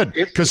 Okay, good.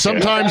 Because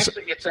sometimes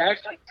it's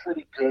actually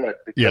pretty good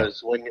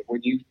because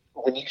when you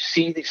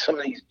see some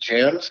of these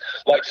gyms,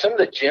 like some of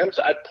the gyms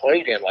I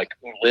played in, like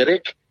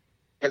Lydic,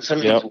 and some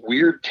of these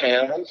weird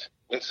towns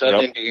in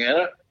Southern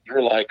Indiana,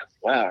 you're like,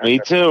 wow. Me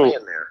too.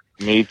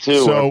 Me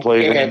too. So, I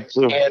played in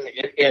too.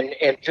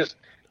 And just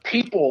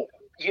people.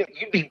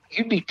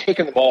 You'd be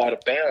taking the ball out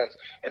of bounds,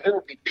 and there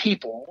would be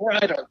people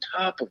right on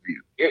top of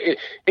you.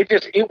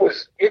 It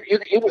was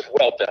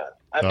well done.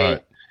 I mean,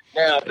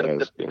 now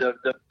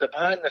the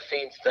behind the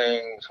scenes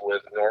things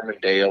with Norman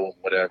Dale and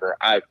whatever,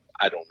 I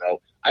don't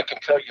know. I can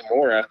tell you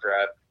more after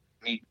I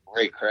meet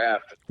Ray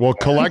Kraft. Well,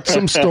 collect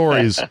some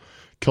stories.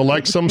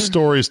 Collect some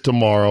stories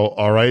tomorrow,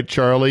 all right,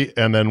 Charlie,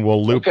 and then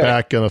we'll loop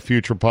back in a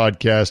future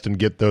podcast and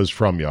get those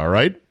from you. All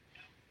right.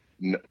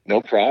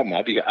 No problem.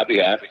 I'll be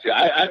happy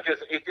to.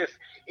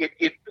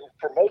 It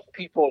for most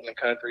people in the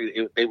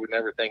country, they would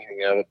never think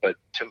anything of it. But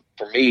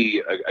for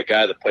me, a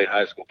guy that played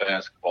high school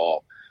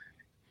basketball,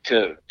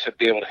 to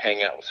be able to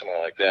hang out with someone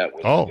like that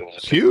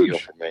was a huge deal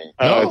for me.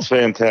 Oh, it's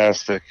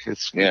fantastic.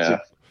 It's good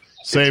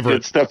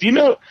stuff. You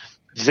know,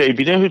 Zabe,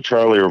 you know who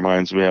Charlie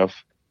reminds me of?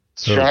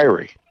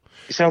 Shirey.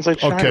 He sounds like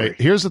Shirey. Okay,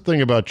 here's the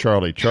thing about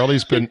Charlie.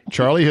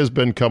 Charlie has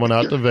been coming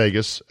out to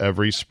Vegas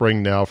every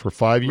spring now for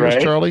 5 years,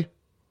 right? Charlie?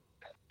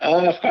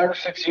 5 or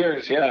 6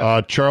 years, yeah.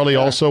 Charlie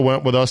also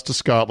went with us to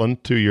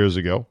Scotland 2 years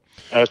ago.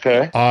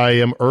 Okay. I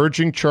am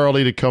urging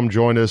Charlie to come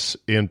join us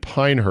in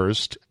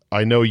Pinehurst.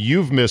 I know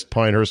you've missed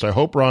Pinehurst. I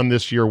hope, Ron,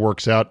 this year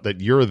works out that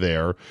you're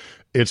there.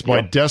 It's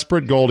my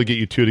desperate goal to get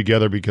you two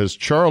together because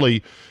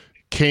Charlie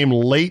came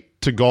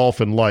late to golf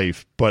in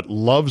life, but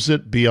loves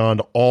it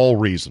beyond all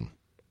reason.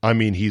 I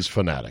mean, he's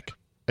fanatic.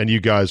 And you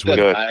guys would.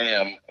 Good. I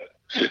am.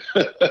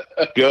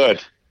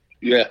 Good.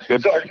 Yeah.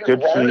 Good, So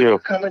good for you.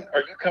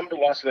 Are you coming to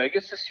Las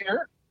Vegas this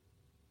year?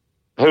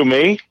 Who,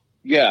 me?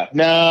 Yeah.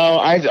 No,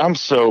 I'm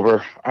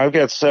sober. I've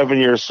got 7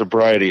 years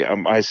sobriety.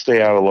 I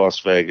stay out of Las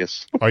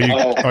Vegas. Are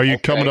you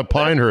coming to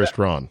Pinehurst,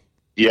 Ron?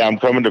 Yeah, I'm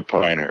coming to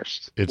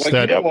Pinehurst. It's well,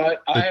 that. You know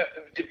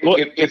what?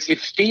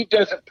 If Steve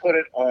doesn't put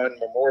it on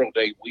Memorial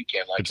Day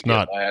weekend like It's he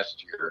not. did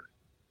last year.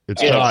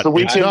 It's not. It's the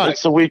weekend. It's not.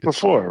 It's the week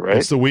before, right?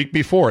 It's the week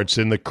before. It's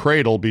in the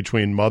cradle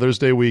between Mother's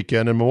Day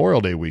weekend and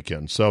Memorial Day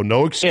weekend. So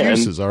no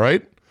excuses, all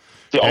right?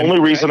 The only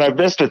reason I've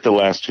missed it the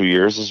last 2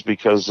 years is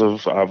because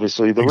of,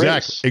 obviously, the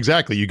race.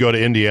 Exactly. You go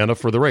to Indiana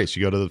for the race.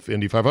 You go to the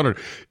Indy 500.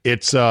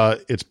 It's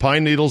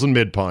Pine Needles and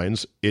Mid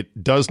Pines.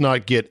 It does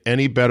not get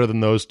any better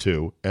than those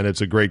two, and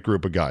it's a great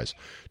group of guys.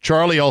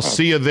 Charlie, I'll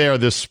see you there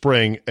this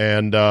spring.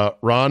 And,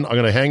 Ron, I'm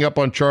going to hang up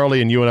on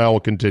Charlie, and you and I will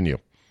continue.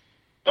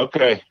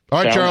 Okay. All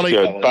right, Sounds Charlie.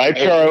 Good. Bye,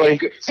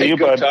 Charlie. See you,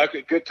 bud.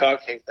 Good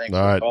talk. Hey, thanks.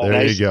 All right,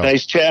 there you go.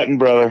 Nice chatting,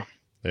 brother.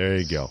 There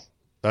you go.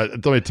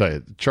 Let me tell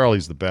you,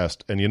 Charlie's the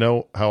best. And you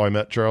know how I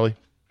met Charlie?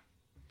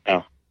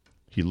 Oh.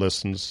 He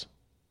listens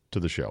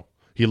to the show.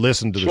 He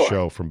listened to the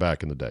show from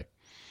back in the day.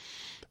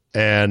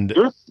 And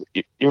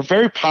you're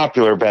very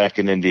popular back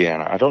in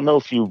Indiana. I don't know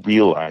if you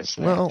realize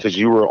that because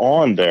you were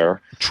on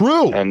there.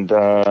 True.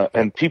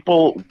 And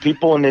people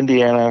in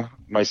Indiana,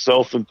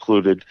 myself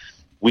included,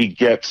 we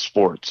get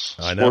sports.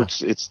 I know.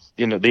 Sports, it's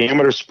the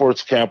amateur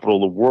sports capital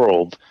of the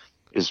world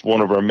is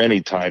one of our many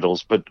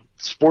titles, but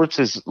sports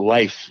is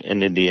life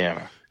in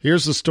Indiana.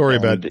 Here's the story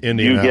about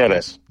Indianapolis. You get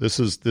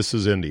it. This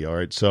is Indy, all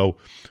right? So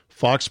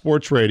Fox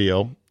Sports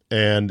Radio,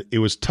 and it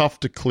was tough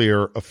to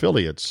clear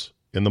affiliates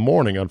in the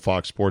morning on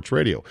Fox Sports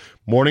Radio.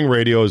 Morning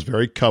radio is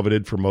very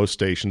coveted for most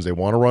stations. They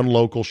want to run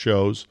local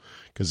shows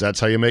because that's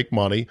how you make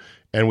money.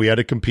 And we had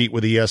to compete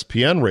with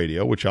ESPN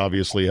Radio, which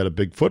obviously had a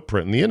big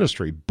footprint in the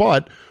industry.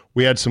 But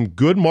we had some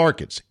good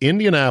markets.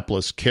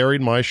 Indianapolis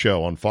carried my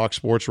show on Fox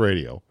Sports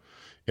Radio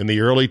in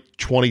the early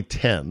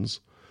 2010s.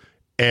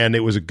 And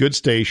it was a good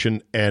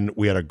station, and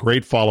we had a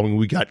great following.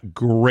 We got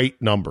great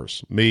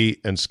numbers. Me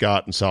and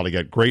Scott and Sally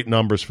got great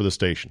numbers for the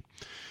station.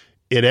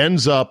 It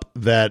ends up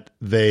that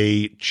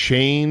they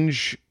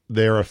change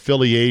their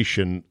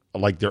affiliation,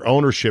 like their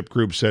ownership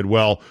group said,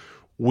 well,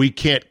 we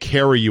can't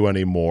carry you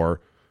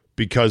anymore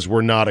because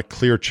we're not a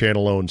Clear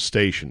Channel-owned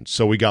station.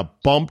 So we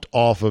got bumped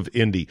off of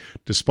Indy.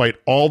 Despite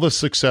all the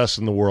success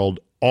in the world,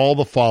 all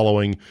the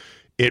following,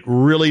 it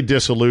really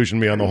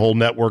disillusioned me on the whole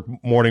network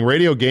morning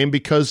radio game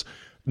because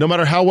no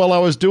matter how well I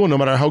was doing, no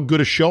matter how good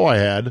a show I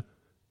had,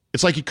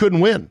 it's like you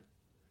couldn't win.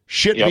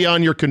 Shit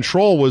beyond your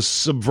control was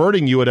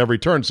subverting you at every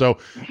turn. So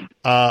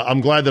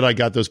I'm glad that I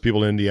got those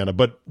people in Indiana.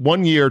 But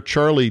one year,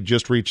 Charlie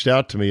just reached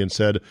out to me and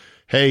said,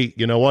 hey,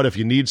 you know what? If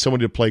you need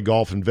somebody to play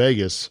golf in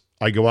Vegas,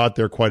 I go out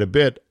there quite a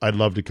bit. I'd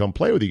love to come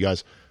play with you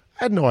guys.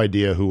 I had no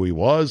idea who he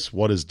was,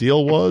 what his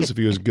deal was, if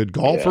he was a good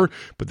golfer.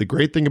 But the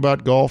great thing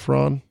about golf,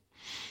 Ron,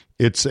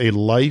 it's a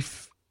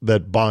life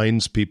that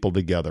binds people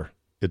together.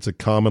 It's a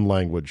common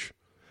language.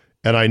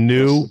 And I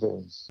knew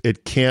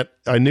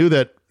I knew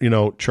that,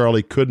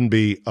 Charlie couldn't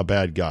be a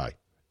bad guy.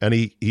 And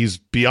he's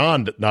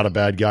beyond not a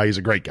bad guy. He's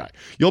a great guy.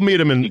 You'll meet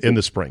him in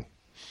the spring.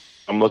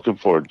 I'm looking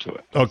forward to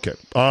it. Okay.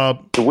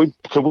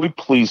 Could we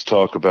please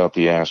talk about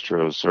the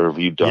Astros, or have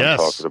you done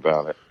talking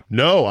about it?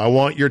 No, I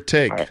want your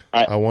take.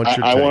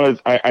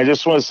 I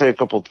just want to say a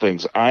couple of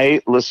things.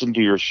 I listened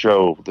to your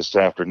show this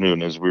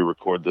afternoon as we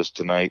record this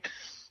tonight.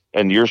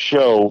 And your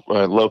show,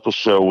 local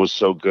show, was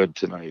so good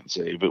tonight,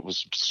 Zabe. It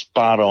was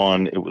spot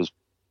on. It was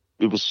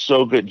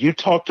so good. You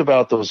talked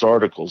about those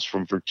articles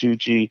from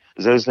Vertucci.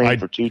 Is that his name,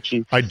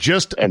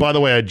 Vertucci? By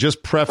the way, I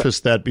just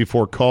prefaced that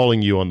before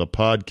calling you on the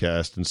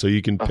podcast, and so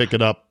you can pick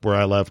it up where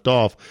I left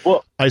off.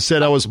 Well, I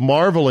said I was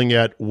marveling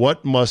at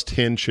what must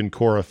Hinch and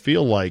Cora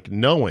feel like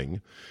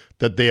knowing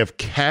that they have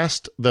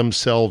cast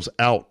themselves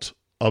out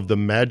of the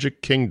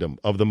magic kingdom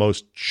of the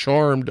most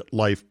charmed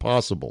life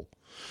possible,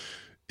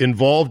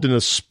 involved in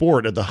a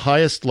sport at the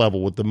highest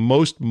level with the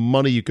most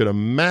money you could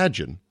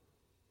imagine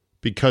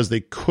because they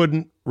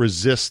couldn't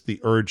resist the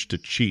urge to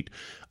cheat.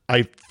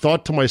 I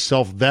thought to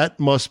myself, that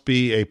must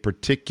be a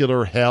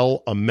particular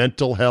hell, a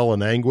mental hell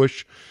and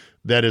anguish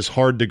that is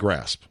hard to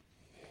grasp.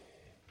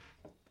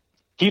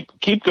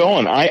 Keep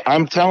going.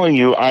 I'm telling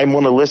you, I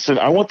want to listen.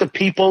 I want the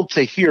people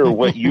to hear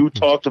what you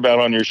talked about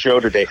on your show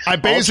today. I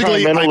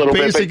basically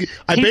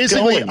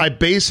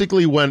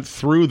went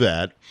through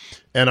that.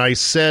 And I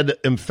said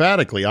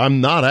emphatically,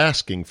 I'm not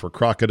asking for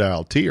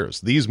crocodile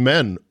tears. These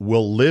men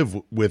will live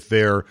with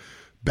their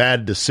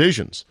bad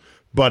decisions.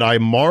 But I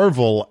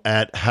marvel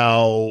at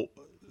how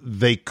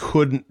they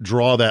couldn't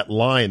draw that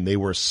line. They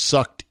were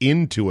sucked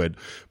into it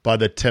by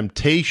the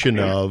temptation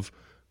of,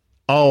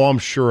 oh, I'm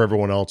sure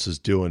everyone else is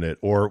doing it.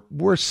 Or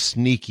we're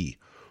sneaky.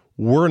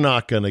 We're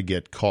not going to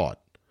get caught.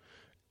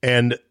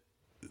 And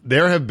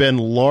there have been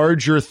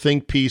larger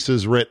think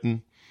pieces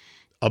written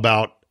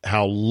about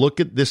how look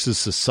at this as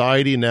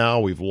society now.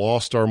 We've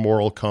lost our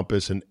moral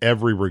compass in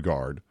every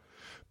regard.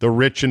 The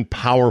rich and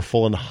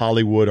powerful in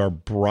Hollywood are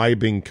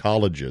bribing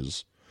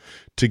colleges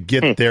to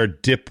get their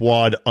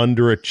dipwad,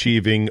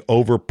 underachieving,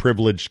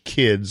 overprivileged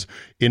kids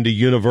into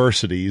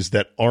universities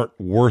that aren't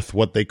worth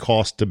what they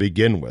cost to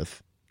begin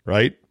with,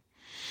 right?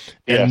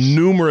 Yes. And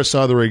numerous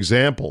other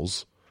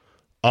examples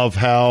of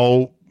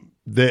how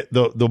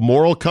the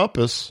moral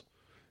compass,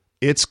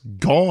 it's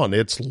gone,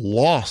 it's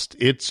lost,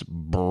 it's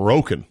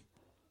broken.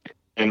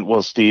 And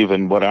well, Steve,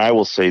 and what I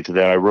will say to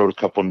that, I wrote a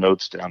couple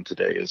notes down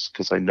today, is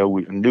because I knew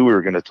we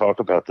were going to talk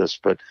about this,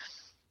 but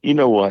you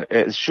know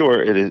what?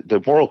 Sure, it is,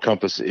 the moral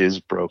compass is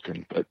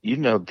broken, but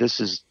this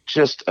is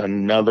just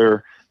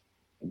another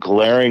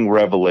glaring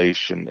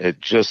revelation at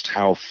just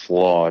how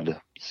flawed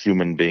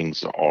human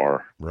beings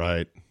are.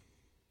 Right.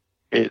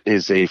 It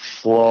is a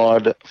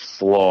flawed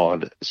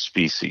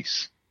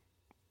species.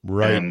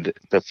 Right. And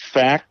the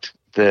fact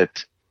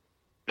that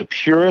the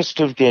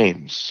purest of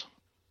games,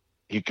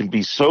 you can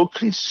be so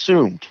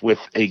consumed with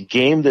a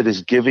game that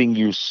is giving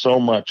you so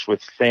much,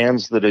 with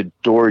fans that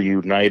adore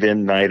you night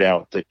in, night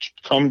out, that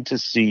come to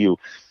see you,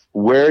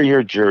 wear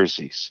your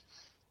jerseys,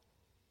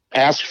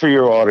 ask for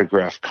your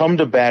autograph, come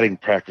to batting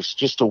practice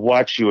just to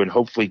watch you and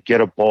hopefully get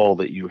a ball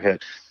that you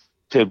hit.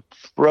 To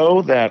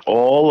throw that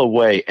all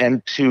away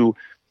and to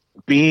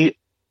be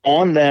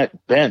on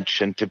that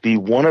bench and to be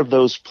one of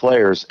those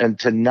players and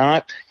to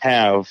not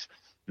have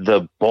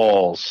the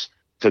balls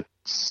to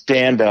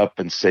stand up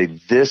and say,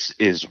 this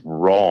is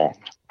wrong.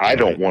 I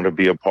don't want to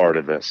be a part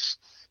of this.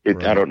 I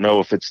don't know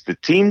if it's the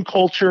team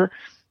culture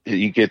that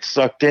you get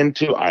sucked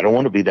into. I don't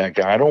want to be that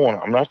guy.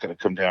 I'm not going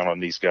to come down on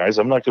these guys.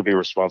 I'm not going to be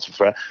responsible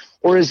for that.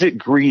 Or is it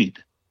greed?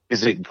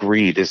 Is it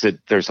greed? Is it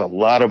there's a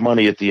lot of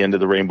money at the end of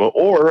the rainbow?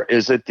 Or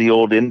is it the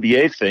old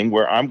NBA thing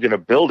where I'm going to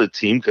build a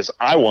team because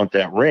I want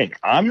that ring?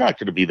 I'm not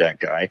going to be that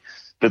guy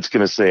that's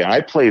going to say, I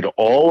played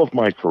all of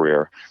my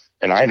career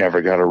and I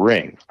never got a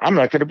ring. I'm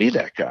not going to be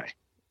that guy.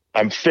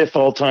 I'm 5th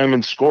all time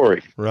in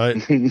scoring, right?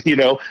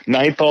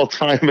 9th all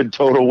time in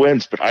total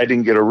wins, but I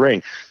didn't get a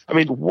ring. I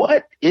mean,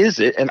 what is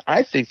it? And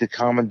I think the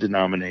common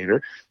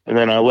denominator, and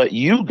then I'll let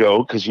you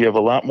go because you have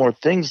a lot more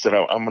things that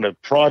I'm going to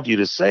prod you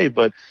to say,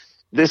 but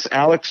this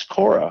Alex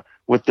Cora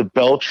with the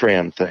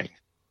Beltran thing.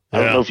 I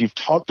don't know if you've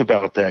talked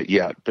about that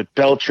yet, but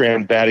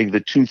Beltran batting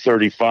the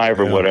 235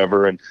 or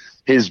whatever, and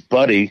his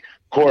buddy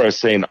Cora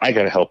saying, I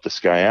got to help this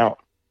guy out.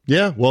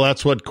 Yeah, well,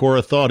 that's what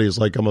Cora thought. He's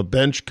like, I'm a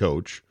bench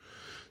coach,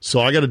 so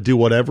I got to do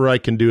whatever I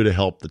can do to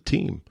help the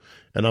team.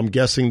 And I'm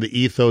guessing the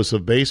ethos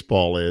of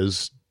baseball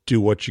is do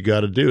what you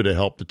got to do to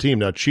help the team.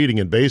 Now, cheating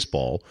in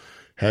baseball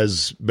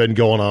has been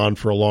going on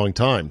for a long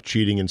time.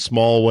 Cheating in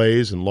small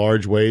ways and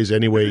large ways,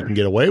 any way you can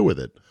get away with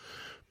it.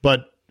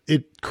 But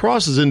it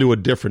crosses into a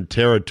different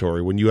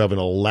territory when you have an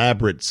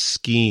elaborate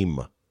scheme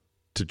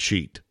to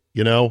cheat,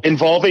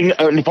 involving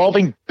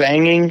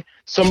banging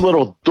some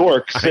little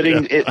dork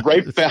sitting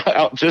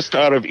out just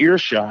out of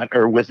earshot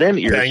or within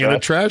earshot, banging a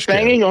trash can,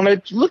 banging on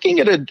it, looking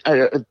at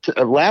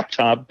a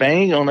laptop,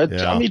 banging on it.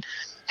 Yeah. I mean,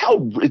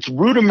 how it's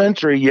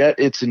rudimentary yet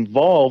it's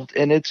involved,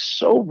 and it's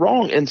so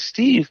wrong. And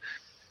Steve,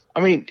 I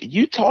mean,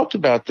 you talked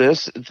about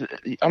this.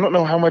 I don't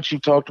know how much you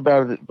talked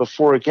about it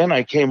before. Again,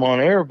 I came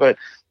on air, but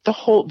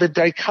the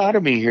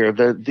dichotomy here,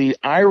 the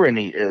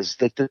irony is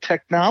that the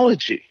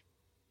technology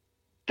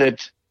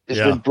that has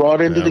been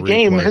brought into the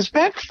game has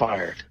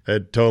backfired.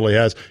 It totally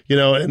has.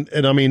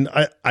 And I mean,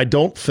 I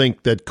don't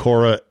think that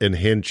Cora and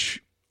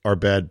Hinch are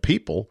bad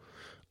people.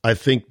 I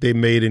think they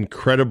made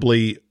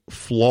incredibly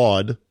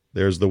flawed,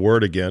 there's the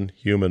word again,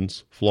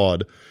 humans,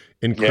 flawed,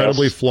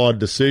 incredibly flawed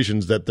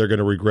decisions that they're going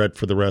to regret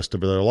for the rest of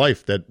their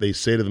life, that they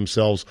say to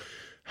themselves,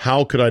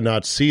 how could I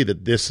not see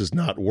that this is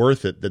not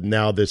worth it, that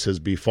now this has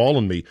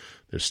befallen me?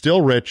 They're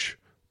still rich.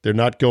 They're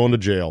not going to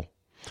jail.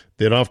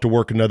 They don't have to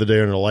work another day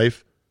in their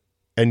life.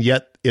 And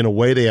yet, in a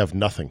way, they have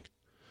nothing.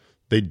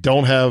 They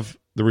don't have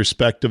the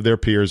respect of their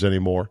peers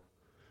anymore.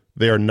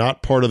 They are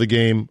not part of the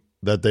game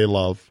that they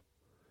love.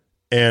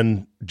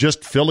 And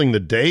just filling the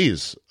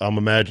days, I'm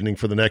imagining,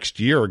 for the next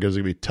year is going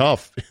to be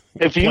tough.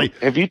 Have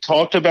you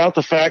talked about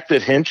the fact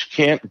that Hinch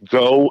can't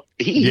go?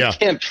 He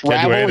can't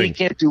travel. He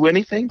can't do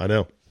anything. I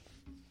know.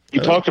 You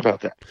talked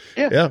about that.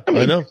 Yeah,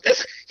 I know.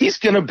 He is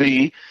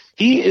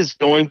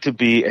going to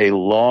be a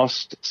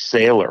lost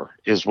sailor,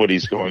 is what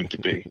he's going to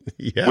be,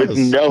 with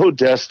no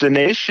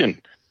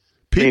destination.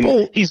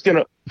 He's going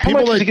to. How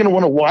much is he going to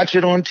want to watch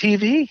it on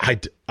TV?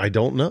 I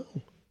don't know.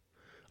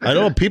 I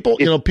don't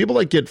know. People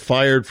that get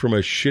fired from a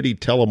shitty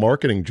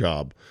telemarketing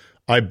job,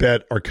 I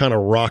bet, are kind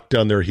of rocked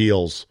on their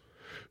heels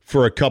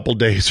for a couple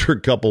days or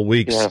a couple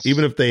weeks,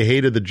 even if they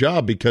hated the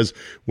job, because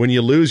when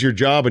you lose your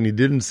job and you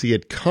didn't see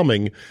it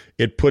coming,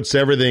 it puts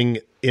everything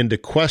into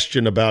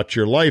question about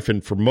your life.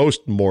 And for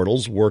most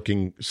mortals,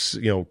 working,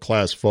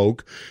 class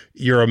folk,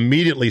 you're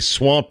immediately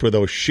swamped with,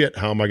 oh shit,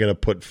 how am I going to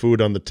put food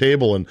on the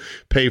table and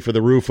pay for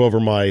the roof over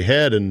my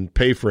head and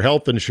pay for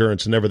health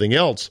insurance and everything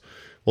else?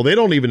 Well, they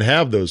don't even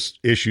have those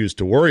issues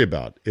to worry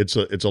about. It's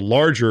a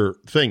larger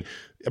thing.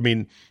 I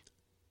mean,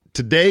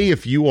 today,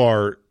 if you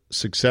are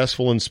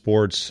successful in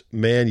sports,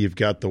 man, you've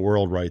got the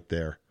world right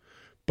there.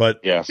 But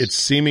yes, it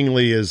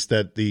seemingly is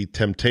that the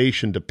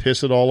temptation to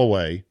piss it all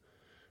away,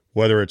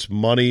 whether it's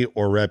money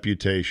or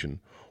reputation,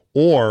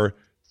 or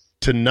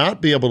to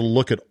not be able to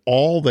look at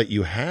all that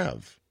you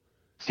have.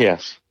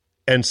 Yes.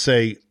 And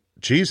say,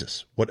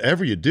 Jesus,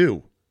 whatever you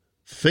do,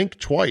 think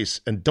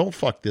twice and don't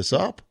fuck this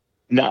up.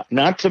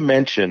 Not to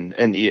mention,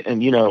 and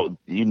you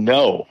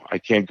know, I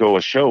can't go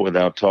a show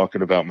without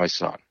talking about my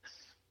son.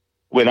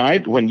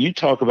 When you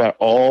talk about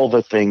all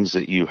the things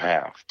that you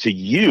have, to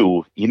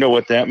you, you know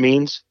what that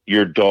means?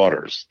 Your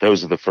daughters.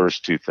 Those are the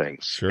first two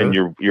things. Sure. And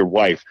your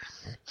wife.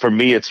 For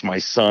me, it's my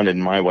son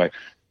and my wife.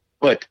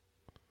 But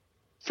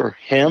for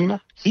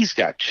him, he's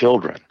got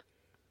children.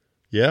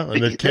 Yeah,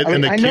 and the kid,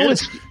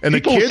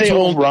 the kids say,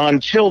 "Oh, Ron,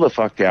 chill the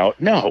fuck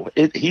out." No,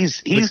 he's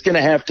going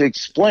to have to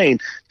explain,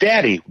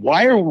 "Daddy,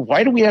 why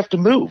do we have to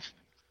move?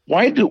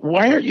 Why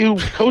aren't you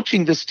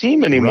coaching this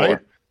team anymore?" Right.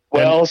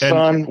 Well,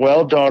 son,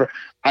 well, daughter,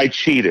 I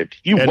cheated.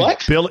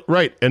 What? Billy,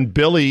 right, and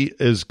Billy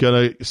is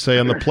going to say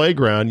on the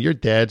playground, "Your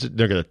dad's."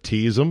 They're going to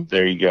tease him.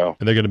 There you go.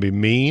 And they're going to be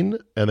mean,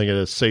 and they're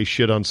going to say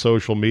shit on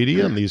social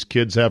media, and these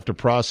kids have to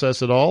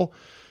process it all,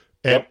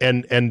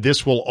 and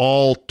this will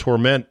all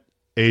torment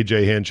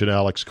AJ Hinch and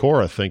Alex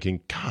Cora,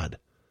 thinking, God,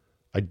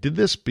 I did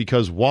this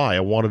because why? I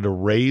wanted to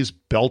raise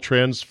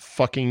Beltran's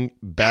fucking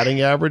batting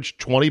average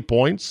 20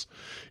 points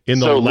in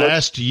the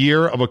last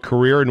year of a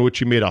career in which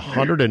he made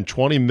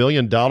 $120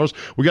 million.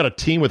 We got a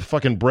team with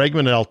fucking Bregman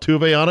and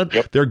Altuve on it.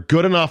 Yep. They're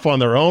good enough on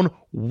their own.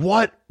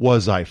 What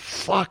was I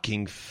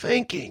fucking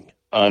thinking?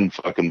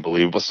 Unfucking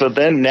believable. So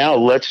then now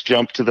let's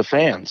jump to the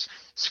fans.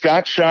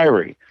 Scott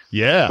Shirey.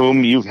 Yeah.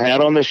 Whom you've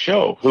had on the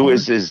show, who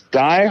is as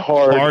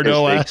diehard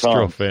Hardo as they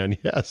Astro come. fan,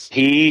 yes.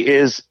 He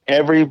is,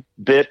 every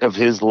bit of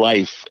his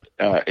life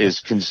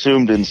is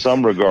consumed in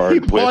some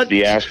regard with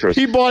the Astros.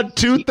 He bought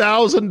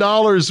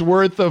 $2,000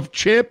 worth of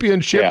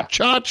championship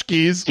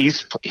tchotchkes.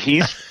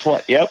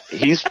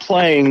 He's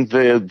playing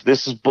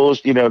this is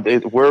bullshit. You know,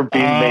 we're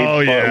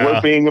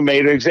being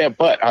made an example.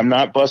 But I'm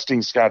not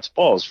busting Scott's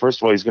balls. First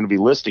of all, he's going to be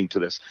listening to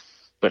this,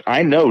 but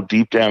I know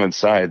deep down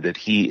inside that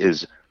he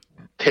is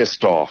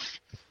pissed off.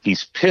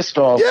 He's pissed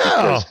off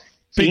because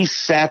he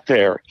sat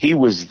there. He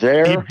was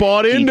there. He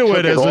bought into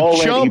it as a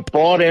chump. He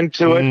bought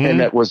into it,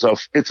 and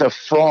it's a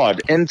fraud.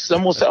 And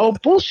some will say, "Oh,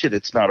 bullshit!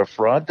 It's not a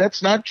fraud."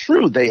 That's not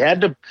true. They had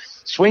to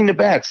swing the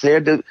bats. They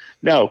had to.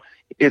 No,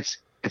 it's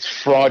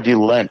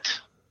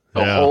fraudulent.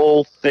 The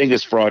whole thing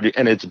is fraud,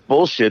 and it's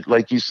bullshit.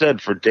 Like you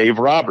said, for Dave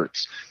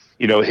Roberts.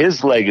 You know,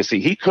 his legacy,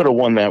 he could have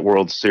won that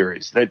World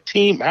Series. That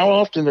team, how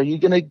often are you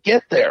going to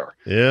get there?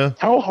 Yeah.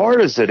 How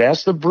hard is it?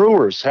 Ask the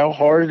Brewers how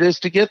hard it is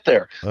to get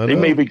there. They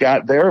maybe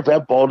got there if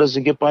that ball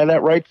doesn't get by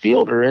that right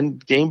fielder in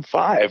Game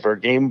 5 or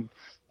Game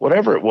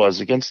whatever it was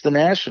against the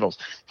Nationals.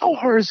 How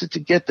hard is it to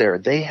get there?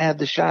 They had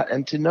the shot.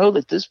 And to know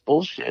that this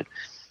bullshit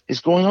is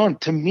going on,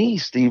 to me,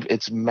 Steve,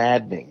 it's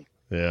maddening.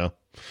 Yeah.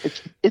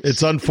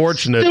 It's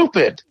unfortunate. It's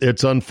stupid.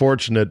 It's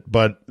unfortunate,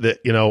 but,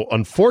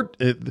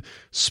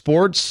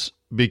 sports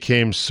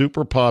became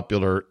super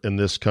popular in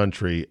this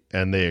country,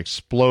 and they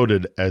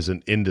exploded as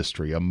an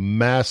industry, a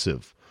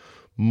massive,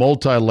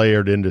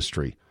 multi-layered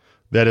industry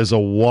that is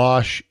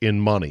awash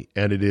in money,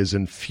 and it is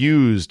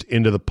infused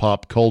into the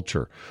pop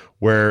culture,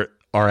 where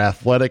our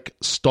athletic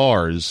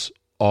stars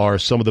are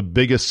some of the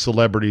biggest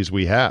celebrities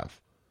we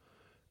have.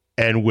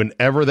 And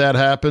whenever that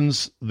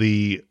happens,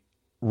 the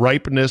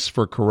ripeness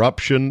for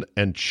corruption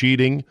and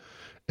cheating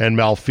and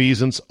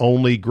malfeasance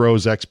only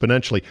grows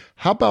exponentially.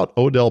 How about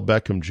Odell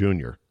Beckham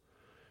Jr.?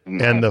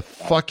 And the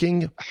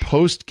fucking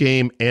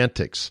post-game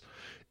antics.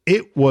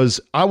 I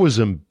was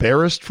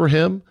embarrassed for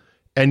him,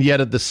 and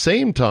yet at the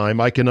same time,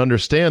 I can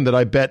understand that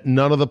I bet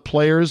none of the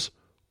players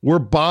were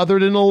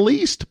bothered in the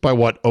least by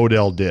what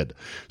Odell did.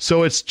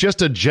 So it's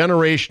just a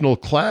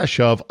generational clash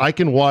of, I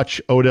can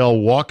watch Odell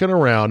walking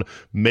around,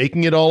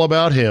 making it all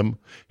about him,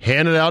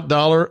 handing out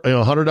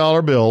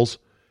 $100 bills,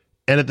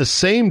 and at the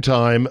same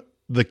time,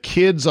 the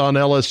kids on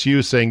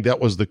LSU saying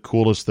that was the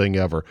coolest thing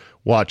ever.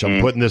 Watch,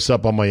 I'm putting this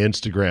up on my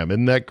Instagram.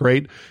 Isn't that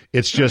great?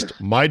 It's just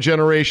my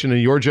generation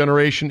and your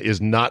generation is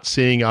not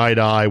seeing eye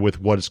to eye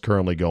with what is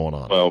currently going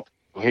on. Well,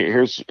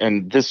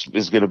 and this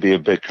is going to be a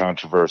bit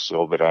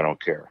controversial, but I don't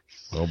care.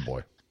 Oh,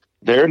 boy.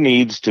 There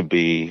needs to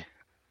be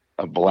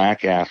a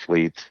black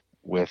athlete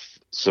with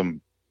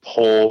some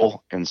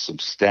pull and some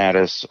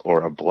status,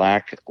 or a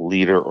black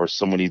leader, or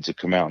someone needs to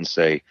come out and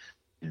say,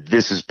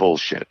 this is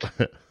bullshit.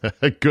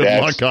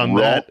 Good luck on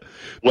that.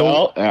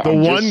 Well, the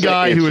one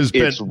guy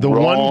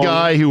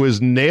who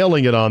is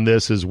nailing it on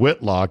this is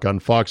Whitlock on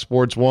Fox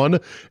Sports 1,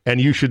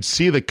 and you should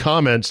see the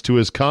comments to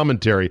his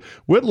commentary.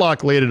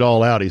 Whitlock laid it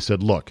all out. He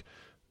said, look,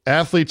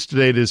 athletes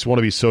today just want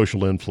to be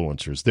social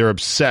influencers. They're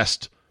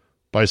obsessed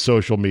by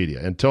social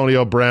media.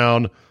 Antonio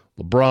Brown,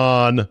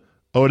 LeBron,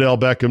 Odell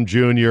Beckham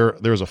Jr.,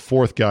 there's a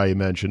fourth guy he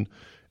mentioned.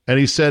 And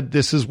he said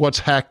this is what's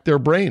hacked their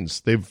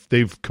brains.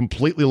 They've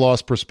completely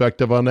lost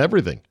perspective on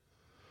everything.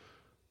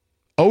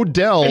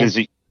 Odell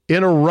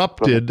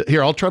interrupted.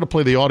 Here, I'll try to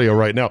play the audio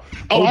right now.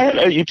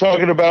 Are you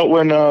talking about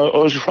when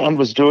Orgeron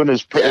was doing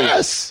his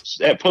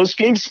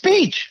post-game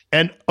speech?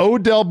 And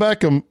Odell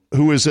Beckham,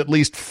 who is at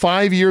least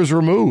 5 years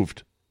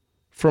removed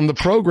from the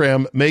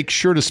program, makes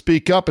sure to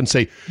speak up and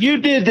say, "You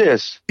did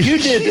this. You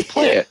did it.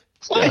 Play it.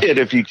 Play it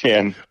if you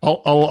can."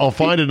 I'll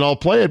find it and I'll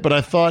play it. But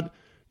I thought,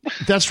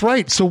 that's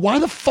right. So why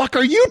the fuck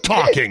are you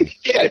talking?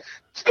 Yeah.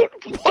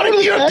 What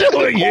are you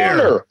doing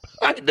here?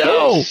 I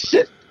know.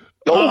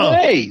 Go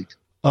away.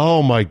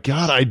 Oh my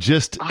God! I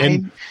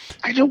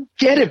don't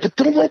get it, but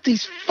don't let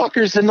these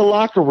fuckers in the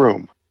locker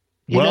room.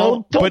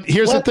 But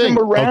here's the thing.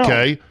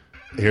 Okay,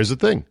 here's the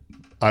thing.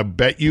 I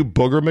bet you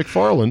Booger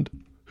McFarland,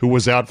 who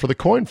was out for the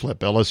coin flip,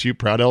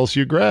 proud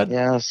LSU grad,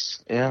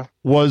 yes, yeah,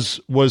 was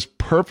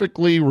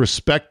perfectly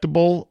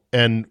respectable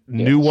and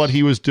knew what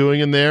he was doing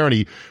in there,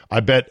 and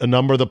I bet a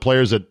number of the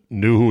players that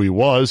knew who he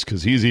was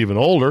because he's even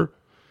older.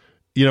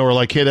 Were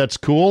like, hey, that's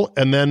cool.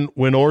 And then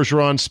when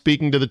Orgeron's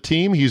speaking to the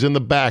team, he's in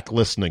the back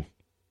listening.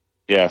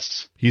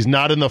 Yes. He's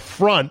not in the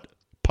front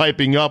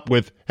piping up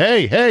with,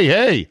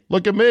 hey,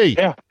 look at me.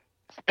 Yeah.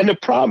 And the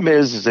problem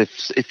is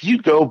if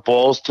you go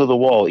balls to the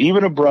wall,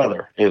 even a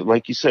brother,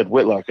 like you said,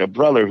 Whitlock, a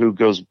brother who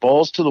goes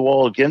balls to the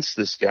wall against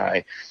this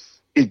guy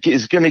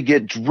is going to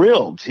get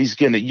drilled. He's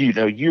going to,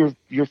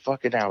 you're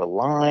fucking out of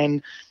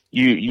line.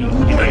 You're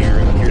going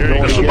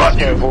against you.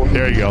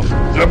 There you go.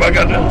 Everybody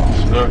got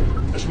that?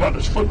 It's about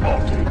this football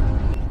team,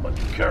 about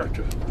your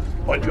character,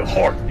 about your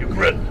heart, your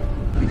grit.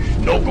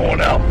 No going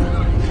out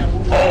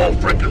all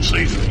freaking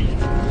season.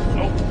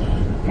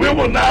 We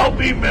will now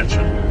be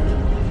mentioned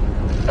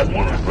as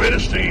one of the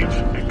greatest teams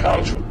in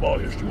college football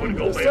history. Way to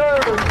go, man.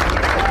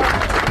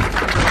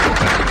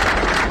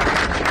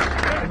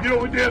 And you know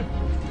what we did?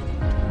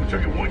 We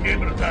took it one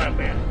game at a time,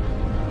 man.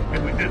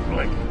 And we didn't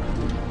blink.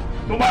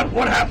 No matter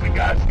what happened,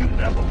 guys, you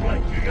never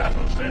blink. You guys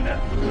understand that?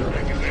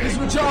 Thank you, man. This is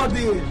what y'all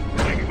did.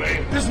 Thank you,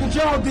 man. This is what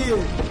y'all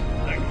did.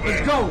 Thank you, man.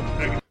 Let's go.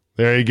 Thank you.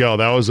 There you go.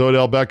 That was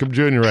Odell Beckham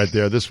Jr. right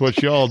there. This is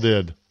what y'all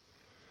did.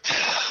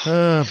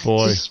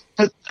 Boy. It's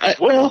but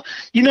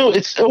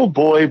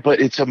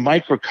it's a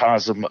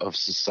microcosm of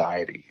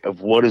society,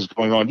 of what is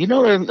going on.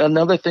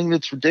 Another thing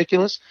that's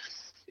ridiculous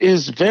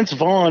is Vince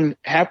Vaughn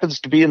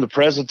happens to be in the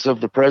presence of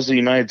the President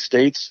of the United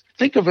States.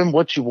 Think of him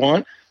what you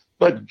want,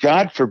 but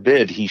God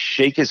forbid he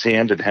shake his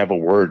hand and have a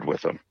word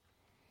with him.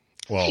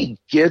 Well, he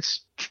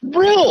gets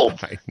drilled.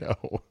 I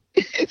know.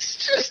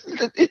 It's just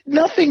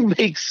nothing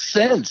makes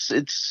sense.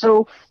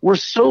 We're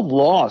so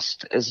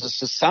lost as a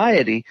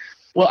society.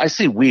 Well, I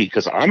say we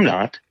because I'm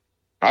not.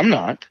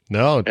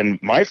 No, and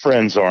my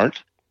friends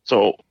aren't.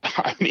 So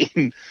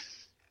I'm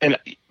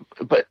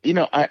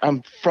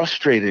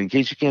frustrated. In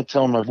case you can't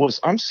tell in my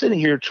voice, I'm sitting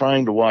here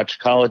trying to watch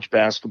college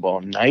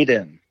basketball night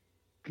in,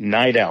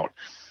 night out.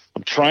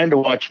 I'm trying to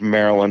watch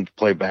Maryland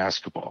play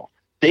basketball.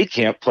 They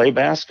can't play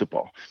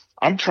basketball.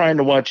 I'm trying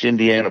to watch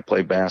Indiana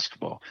play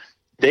basketball.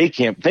 They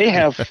can't. They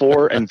have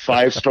 4- and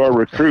 5-star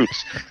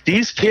recruits.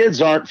 These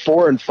kids aren't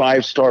 4- and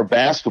 5-star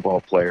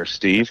basketball players,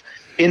 Steve.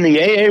 In the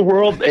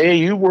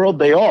AAU world,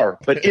 they are.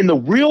 But in the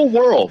real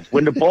world,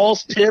 when the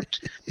ball's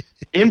tipped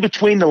in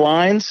between the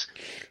lines,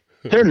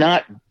 they're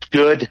not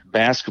good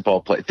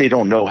basketball players. They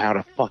don't know how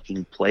to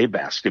fucking play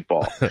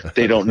basketball.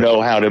 They don't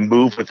know how to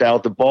move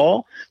without the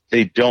ball.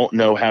 They don't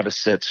know how to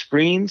set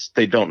screens.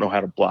 They don't know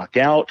how to block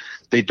out.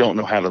 They don't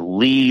know how to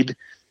lead.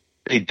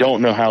 They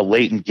don't know how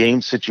late in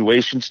game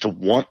situations to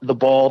want the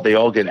ball. They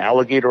all get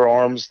alligator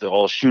arms. They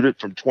all shoot it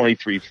from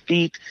 23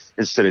 feet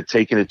instead of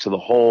taking it to the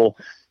hole.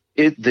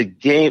 The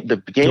game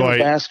of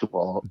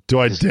basketball. Do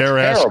I dare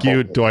ask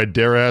you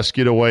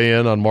to weigh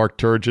in on Mark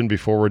Turgeon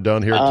before we're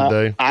done here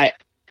today? I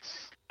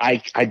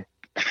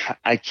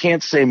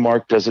can't say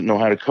Mark doesn't know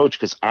how to coach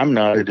because I'm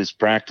not at his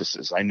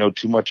practices. I know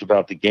too much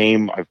about the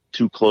game. I'm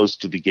too close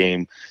to the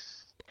game.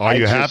 Are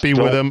you happy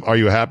with him? Are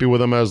you happy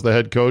with him as the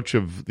head coach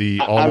of the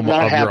alma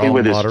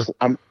mater?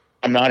 I'm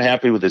not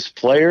happy with his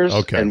players,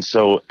 and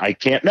so I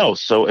can't. No,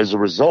 so as a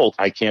result,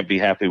 I can't be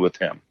happy with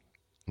him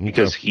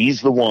because he's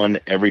the one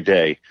every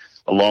day,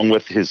 along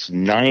with his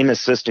 9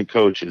 assistant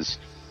coaches,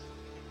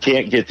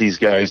 can't get these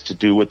guys to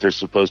do what they're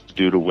supposed to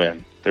do to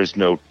win. There's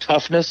no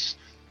toughness,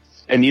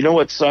 and you know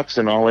what sucks?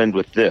 And I'll end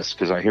with this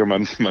because I hear my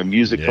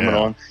music coming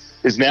on.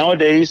 Is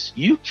nowadays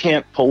you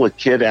can't pull a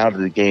kid out of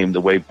the game the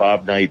way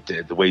Bob Knight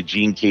did, the way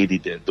Gene Katie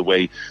did, the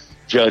way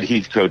Judd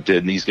Heathcote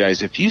did, and these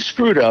guys. If you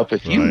screwed up,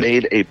 if you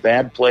made a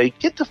bad play,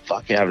 get the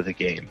fuck out of the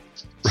game.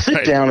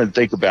 Sit down and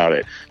think about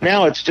it.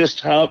 Now it's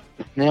just oh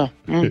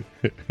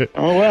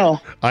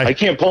well, I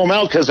can't pull him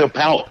out because of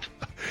pout.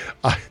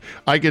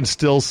 I can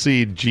still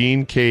see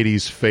Gene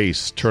Katie's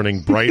face turning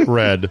bright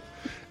red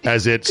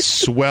as it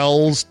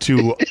swells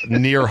to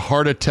near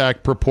heart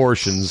attack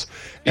proportions,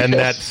 and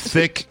that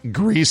thick,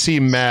 greasy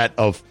mat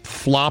of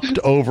flopped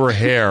over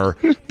hair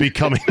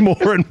becoming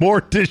more and more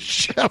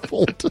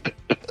disheveled.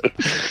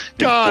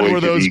 God, were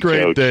those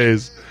great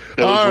days.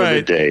 All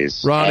right,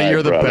 days. Ronnie,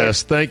 you're the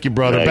best. Thank you,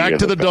 brother. Back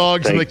to the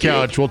dogs and the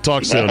couch. We'll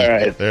talk soon. All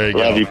right. There you go.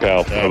 Love you,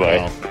 pal.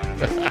 Bye-bye.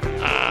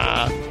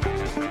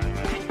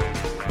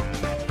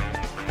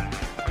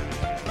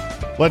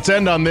 Let's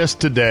end on this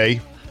today.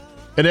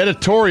 An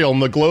editorial in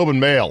the Globe and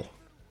Mail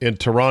in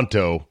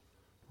Toronto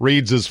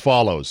reads as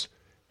follows.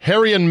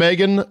 Harry and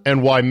Meghan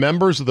and why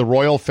members of the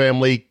royal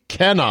family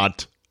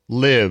cannot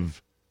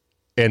live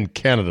in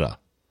Canada.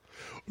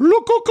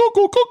 Look,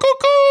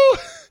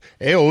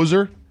 hey,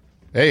 Ozer.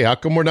 Hey, how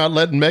come we're not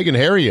letting Meghan and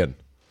Harry in?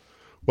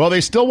 Well,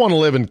 they still want to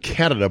live in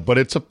Canada, but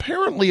it's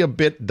apparently a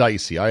bit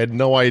dicey. I had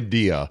no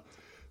idea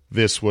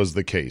this was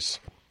the case.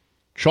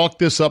 Chalk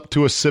this up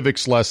to a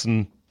civics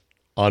lesson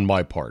on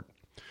my part.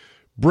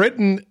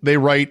 Britain, they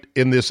write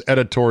in this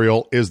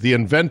editorial, is the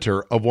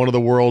inventor of one of the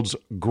world's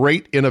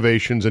great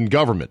innovations in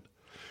government,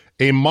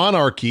 a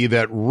monarchy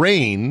that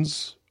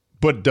reigns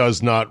but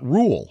does not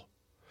rule.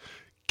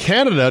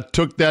 Canada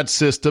took that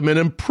system and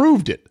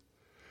improved it,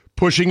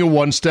 pushing it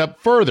one step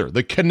further.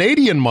 The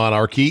Canadian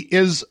monarchy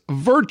is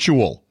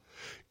virtual.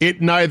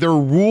 It neither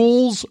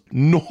rules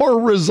nor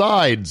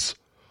resides.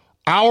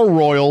 Our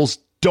royals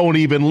don't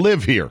even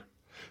live here.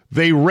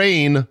 They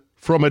reign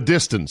from a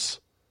distance,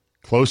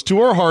 close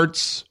to our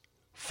hearts,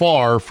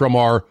 far from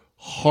our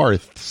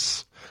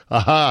hearths.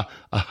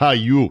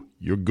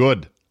 You're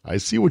good. I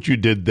see what you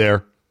did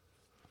there.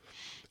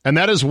 And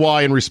that is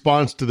why, in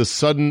response to the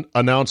sudden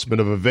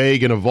announcement of a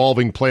vague and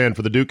evolving plan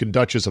for the Duke and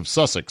Duchess of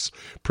Sussex,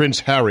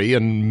 Prince Harry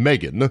and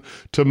Meghan,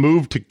 to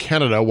move to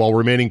Canada while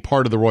remaining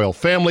part of the royal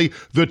family,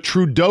 the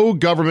Trudeau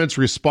government's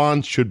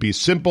response should be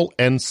simple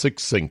and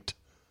succinct.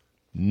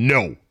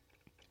 No.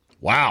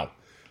 Wow.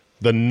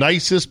 The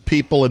nicest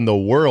people in the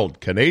world,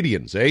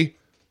 Canadians, eh?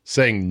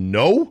 Saying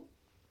no?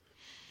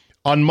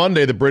 On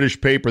Monday, the British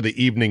paper,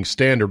 the Evening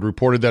Standard,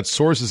 reported that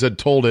sources had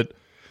told it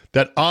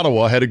that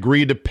Ottawa had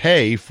agreed to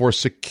pay for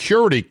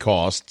security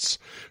costs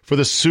for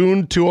the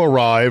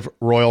soon-to-arrive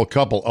royal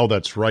couple. Oh,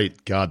 that's right.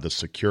 God, the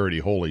security.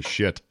 Holy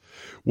shit.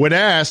 When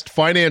asked,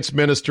 Finance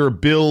Minister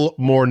Bill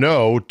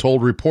Morneau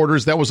told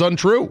reporters that was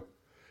untrue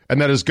and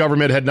that his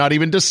government had not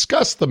even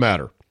discussed the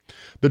matter.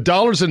 The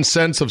dollars and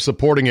cents of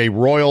supporting a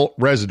royal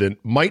resident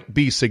might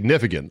be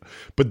significant,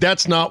 but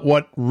that's not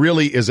what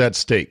really is at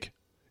stake.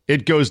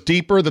 It goes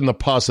deeper than the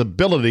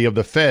possibility of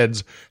the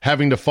feds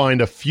having to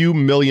find a few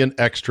million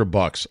extra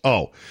bucks.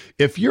 Oh,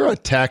 if you're a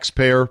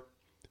taxpayer,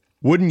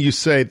 wouldn't you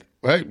say,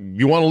 hey,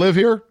 you want to live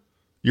here?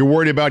 You're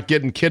worried about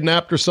getting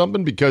kidnapped or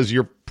something because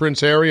you're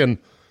Prince Harry and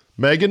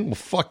Meghan? Well,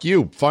 fuck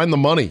you. Find the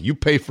money. You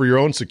pay for your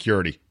own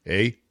security.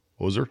 Eh,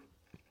 Ozer?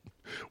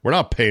 We're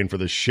not paying for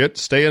this shit.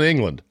 Stay in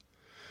England.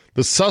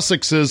 The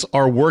Sussexes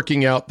are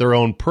working out their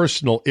own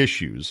personal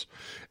issues,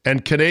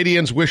 and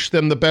Canadians wish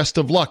them the best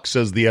of luck,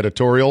 says the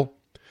editorial.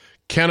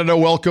 Canada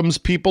welcomes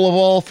people of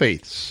all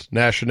faiths,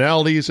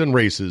 nationalities, and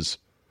races.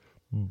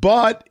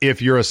 But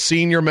if you're a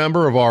senior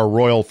member of our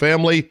royal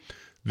family,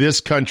 this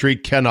country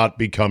cannot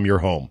become your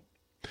home.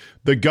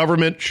 The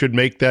government should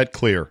make that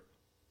clear.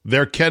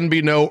 There can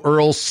be no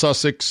Earl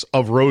Sussex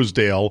of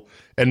Rosedale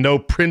and no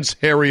Prince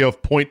Harry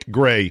of Point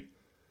Grey.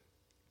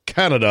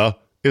 Canada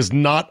is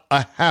not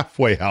a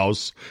halfway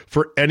house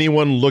for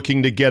anyone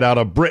looking to get out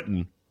of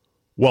Britain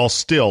while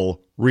still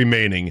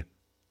remaining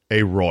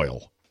a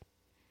royal.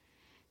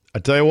 I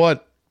tell you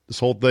what, this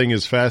whole thing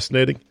is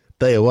fascinating.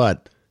 Tell you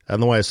what, I don't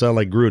know why I sound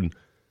like Gruden.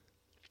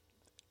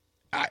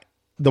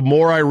 The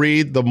more I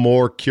read, the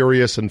more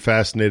curious and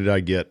fascinated I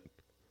get.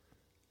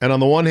 And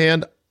on the one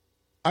hand,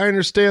 I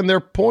understand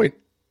their point,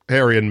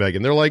 Harry and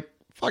Meghan. They're like,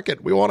 fuck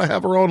it, we want to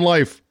have our own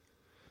life.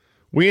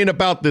 We ain't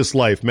about this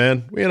life,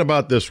 man. We ain't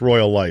about this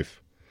royal life.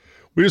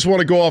 We just want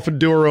to go off and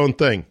do our own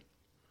thing.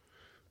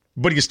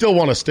 But you still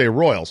want to stay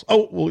royals.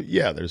 Oh, well,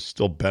 yeah, there's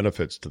still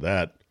benefits to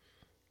that.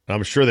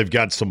 I'm sure they've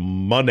got some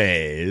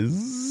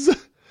monies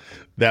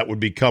that would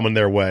be coming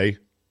their way,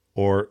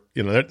 or,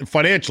 you know, they're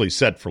financially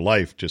set for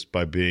life just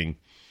by being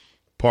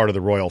part of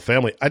the royal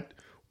family.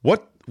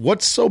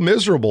 What's so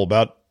miserable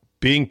about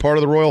being part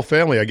of the royal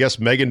family? I guess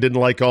Meghan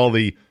didn't like all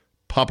the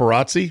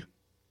paparazzi.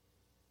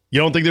 You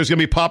don't think there's going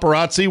to be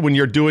paparazzi when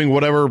you're doing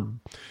whatever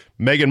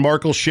Meghan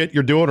Markle shit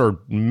you're doing, or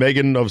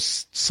Meghan of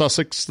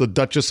Sussex, the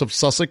Duchess of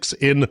Sussex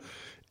in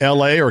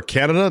L.A. or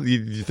Canada?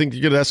 You think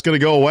that's going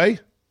to go away?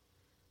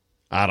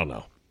 I don't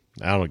know.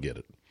 I don't get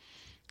it.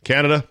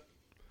 Canada,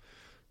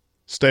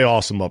 stay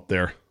awesome up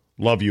there.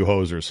 Love you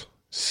hosers.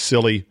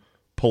 Silly,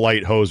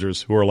 polite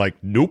hosers who are like,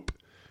 nope,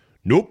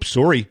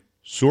 sorry,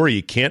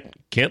 you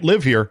can't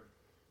live here.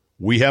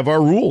 We have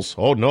our rules.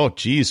 Oh, no,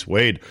 geez,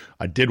 Wade,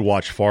 I did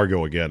watch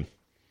Fargo again.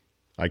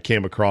 I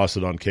came across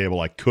it on cable.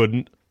 I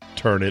couldn't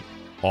turn it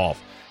off.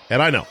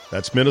 And I know,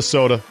 that's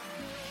Minnesota.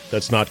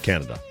 That's not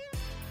Canada.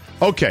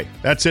 Okay,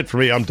 that's it for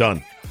me. I'm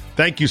done.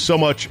 Thank you so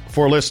much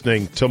for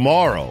listening.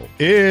 Tomorrow,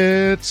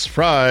 it's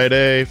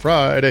Friday.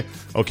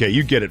 Okay,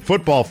 you get it.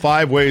 Football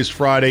 5 Ways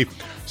Friday.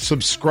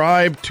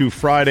 Subscribe to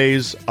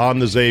Fridays on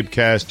the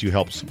CzabeCast. You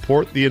help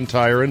support the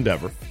entire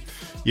endeavor.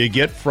 You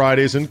get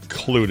Fridays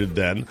included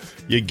then.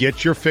 You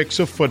get your fix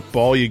of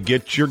football. You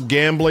get your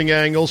gambling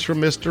angles from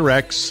Mr.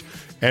 X.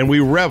 And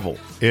we revel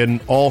in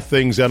all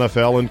things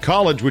NFL and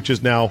college, which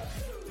is now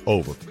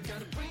over.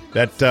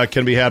 That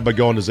can be had by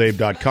going to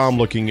Czabe.com,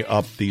 looking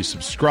up the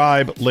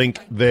subscribe link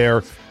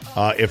there.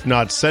 If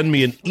not, send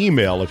me an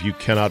email if you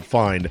cannot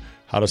find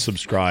how to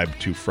subscribe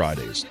to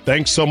Fridays.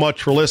 Thanks so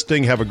much for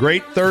listening. Have a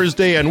great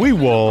Thursday, and we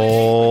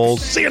will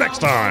see you next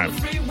time.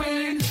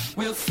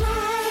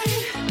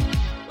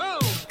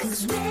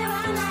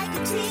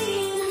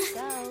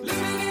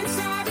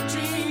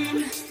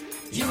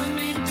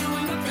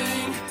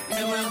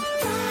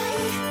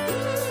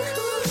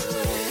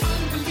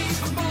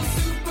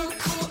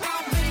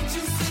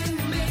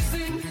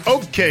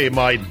 Okay,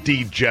 my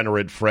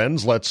degenerate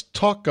friends, let's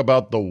talk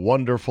about the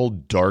wonderful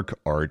dark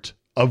art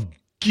of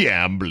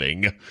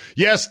gambling.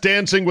 Yes,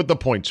 dancing with the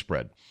point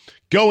spread.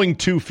 Going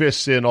 2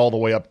 fists in all the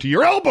way up to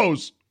your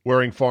elbows,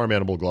 wearing farm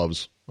animal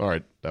gloves. All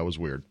right, that was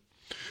weird.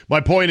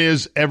 My point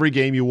is, every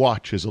game you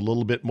watch is a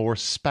little bit more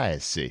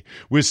spicy,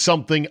 with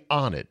something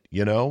on it,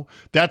 you know?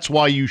 That's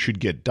why you should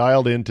get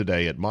dialed in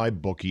today at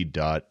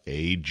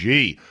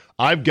mybookie.ag.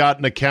 I've got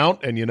an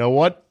account, and you know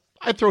what?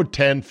 I throw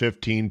 10,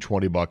 15,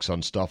 20 bucks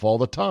on stuff all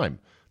the time.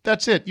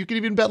 That's it. You can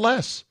even bet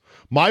less.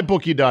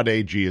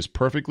 MyBookie.ag is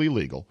perfectly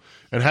legal,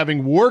 and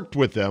having worked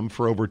with them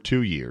for over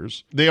 2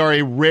 years, they are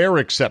a rare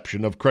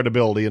exception of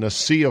credibility in a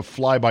sea of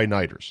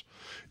fly-by-nighters.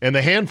 And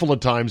the handful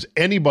of times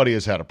anybody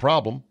has had a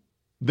problem,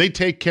 they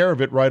take care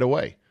of it right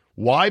away.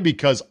 Why?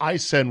 Because I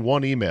send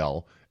one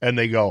email, and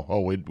they go,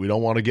 oh, we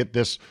don't want to get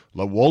this.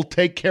 We'll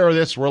take care of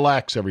this.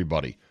 Relax,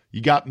 everybody.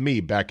 You got me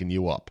backing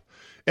you up.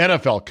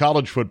 NFL,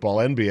 college football,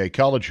 NBA,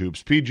 college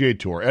hoops, PGA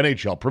Tour,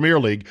 NHL, Premier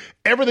League,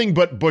 everything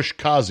but Bush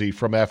Kazi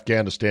from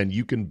Afghanistan,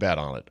 you can bet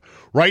on it.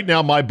 Right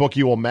now,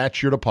 MyBookie will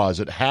match your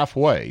deposit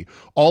halfway,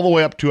 all the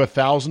way up to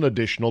 $1,000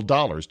 additional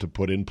dollars to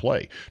put in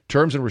play.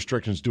 Terms and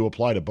restrictions do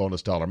apply to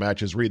bonus dollar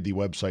matches. Read the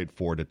website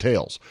for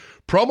details.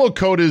 Promo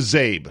code is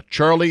Czabe,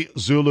 Charlie,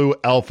 Zulu,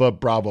 Alpha,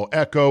 Bravo,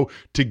 Echo,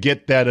 to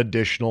get that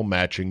additional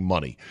matching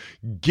money.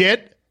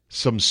 Get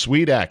some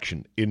sweet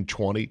action in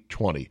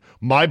 2020.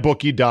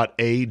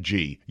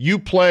 MyBookie.ag. You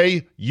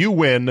play, you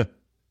win,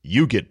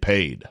 you get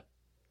paid.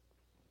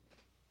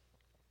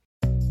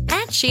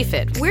 At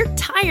SheFit, we're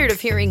tired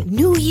of hearing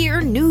new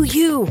year, new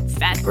you,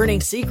 fat-burning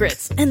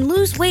secrets, and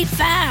lose weight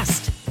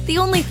fast. The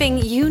only thing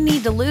you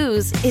need to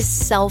lose is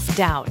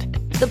self-doubt.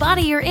 The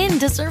body you're in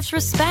deserves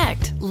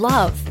respect,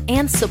 love,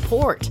 and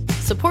support.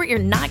 Support you're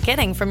not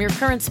getting from your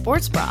current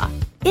sports bra.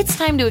 It's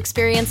time to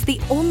experience the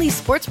only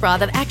sports bra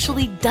that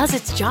actually does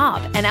its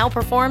job and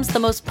outperforms the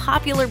most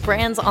popular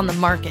brands on the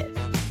market.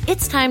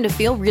 It's time to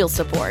feel real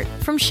support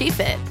from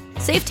SheFit.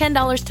 Save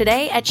 $10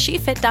 today at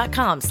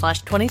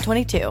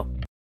SheFit.com/2022.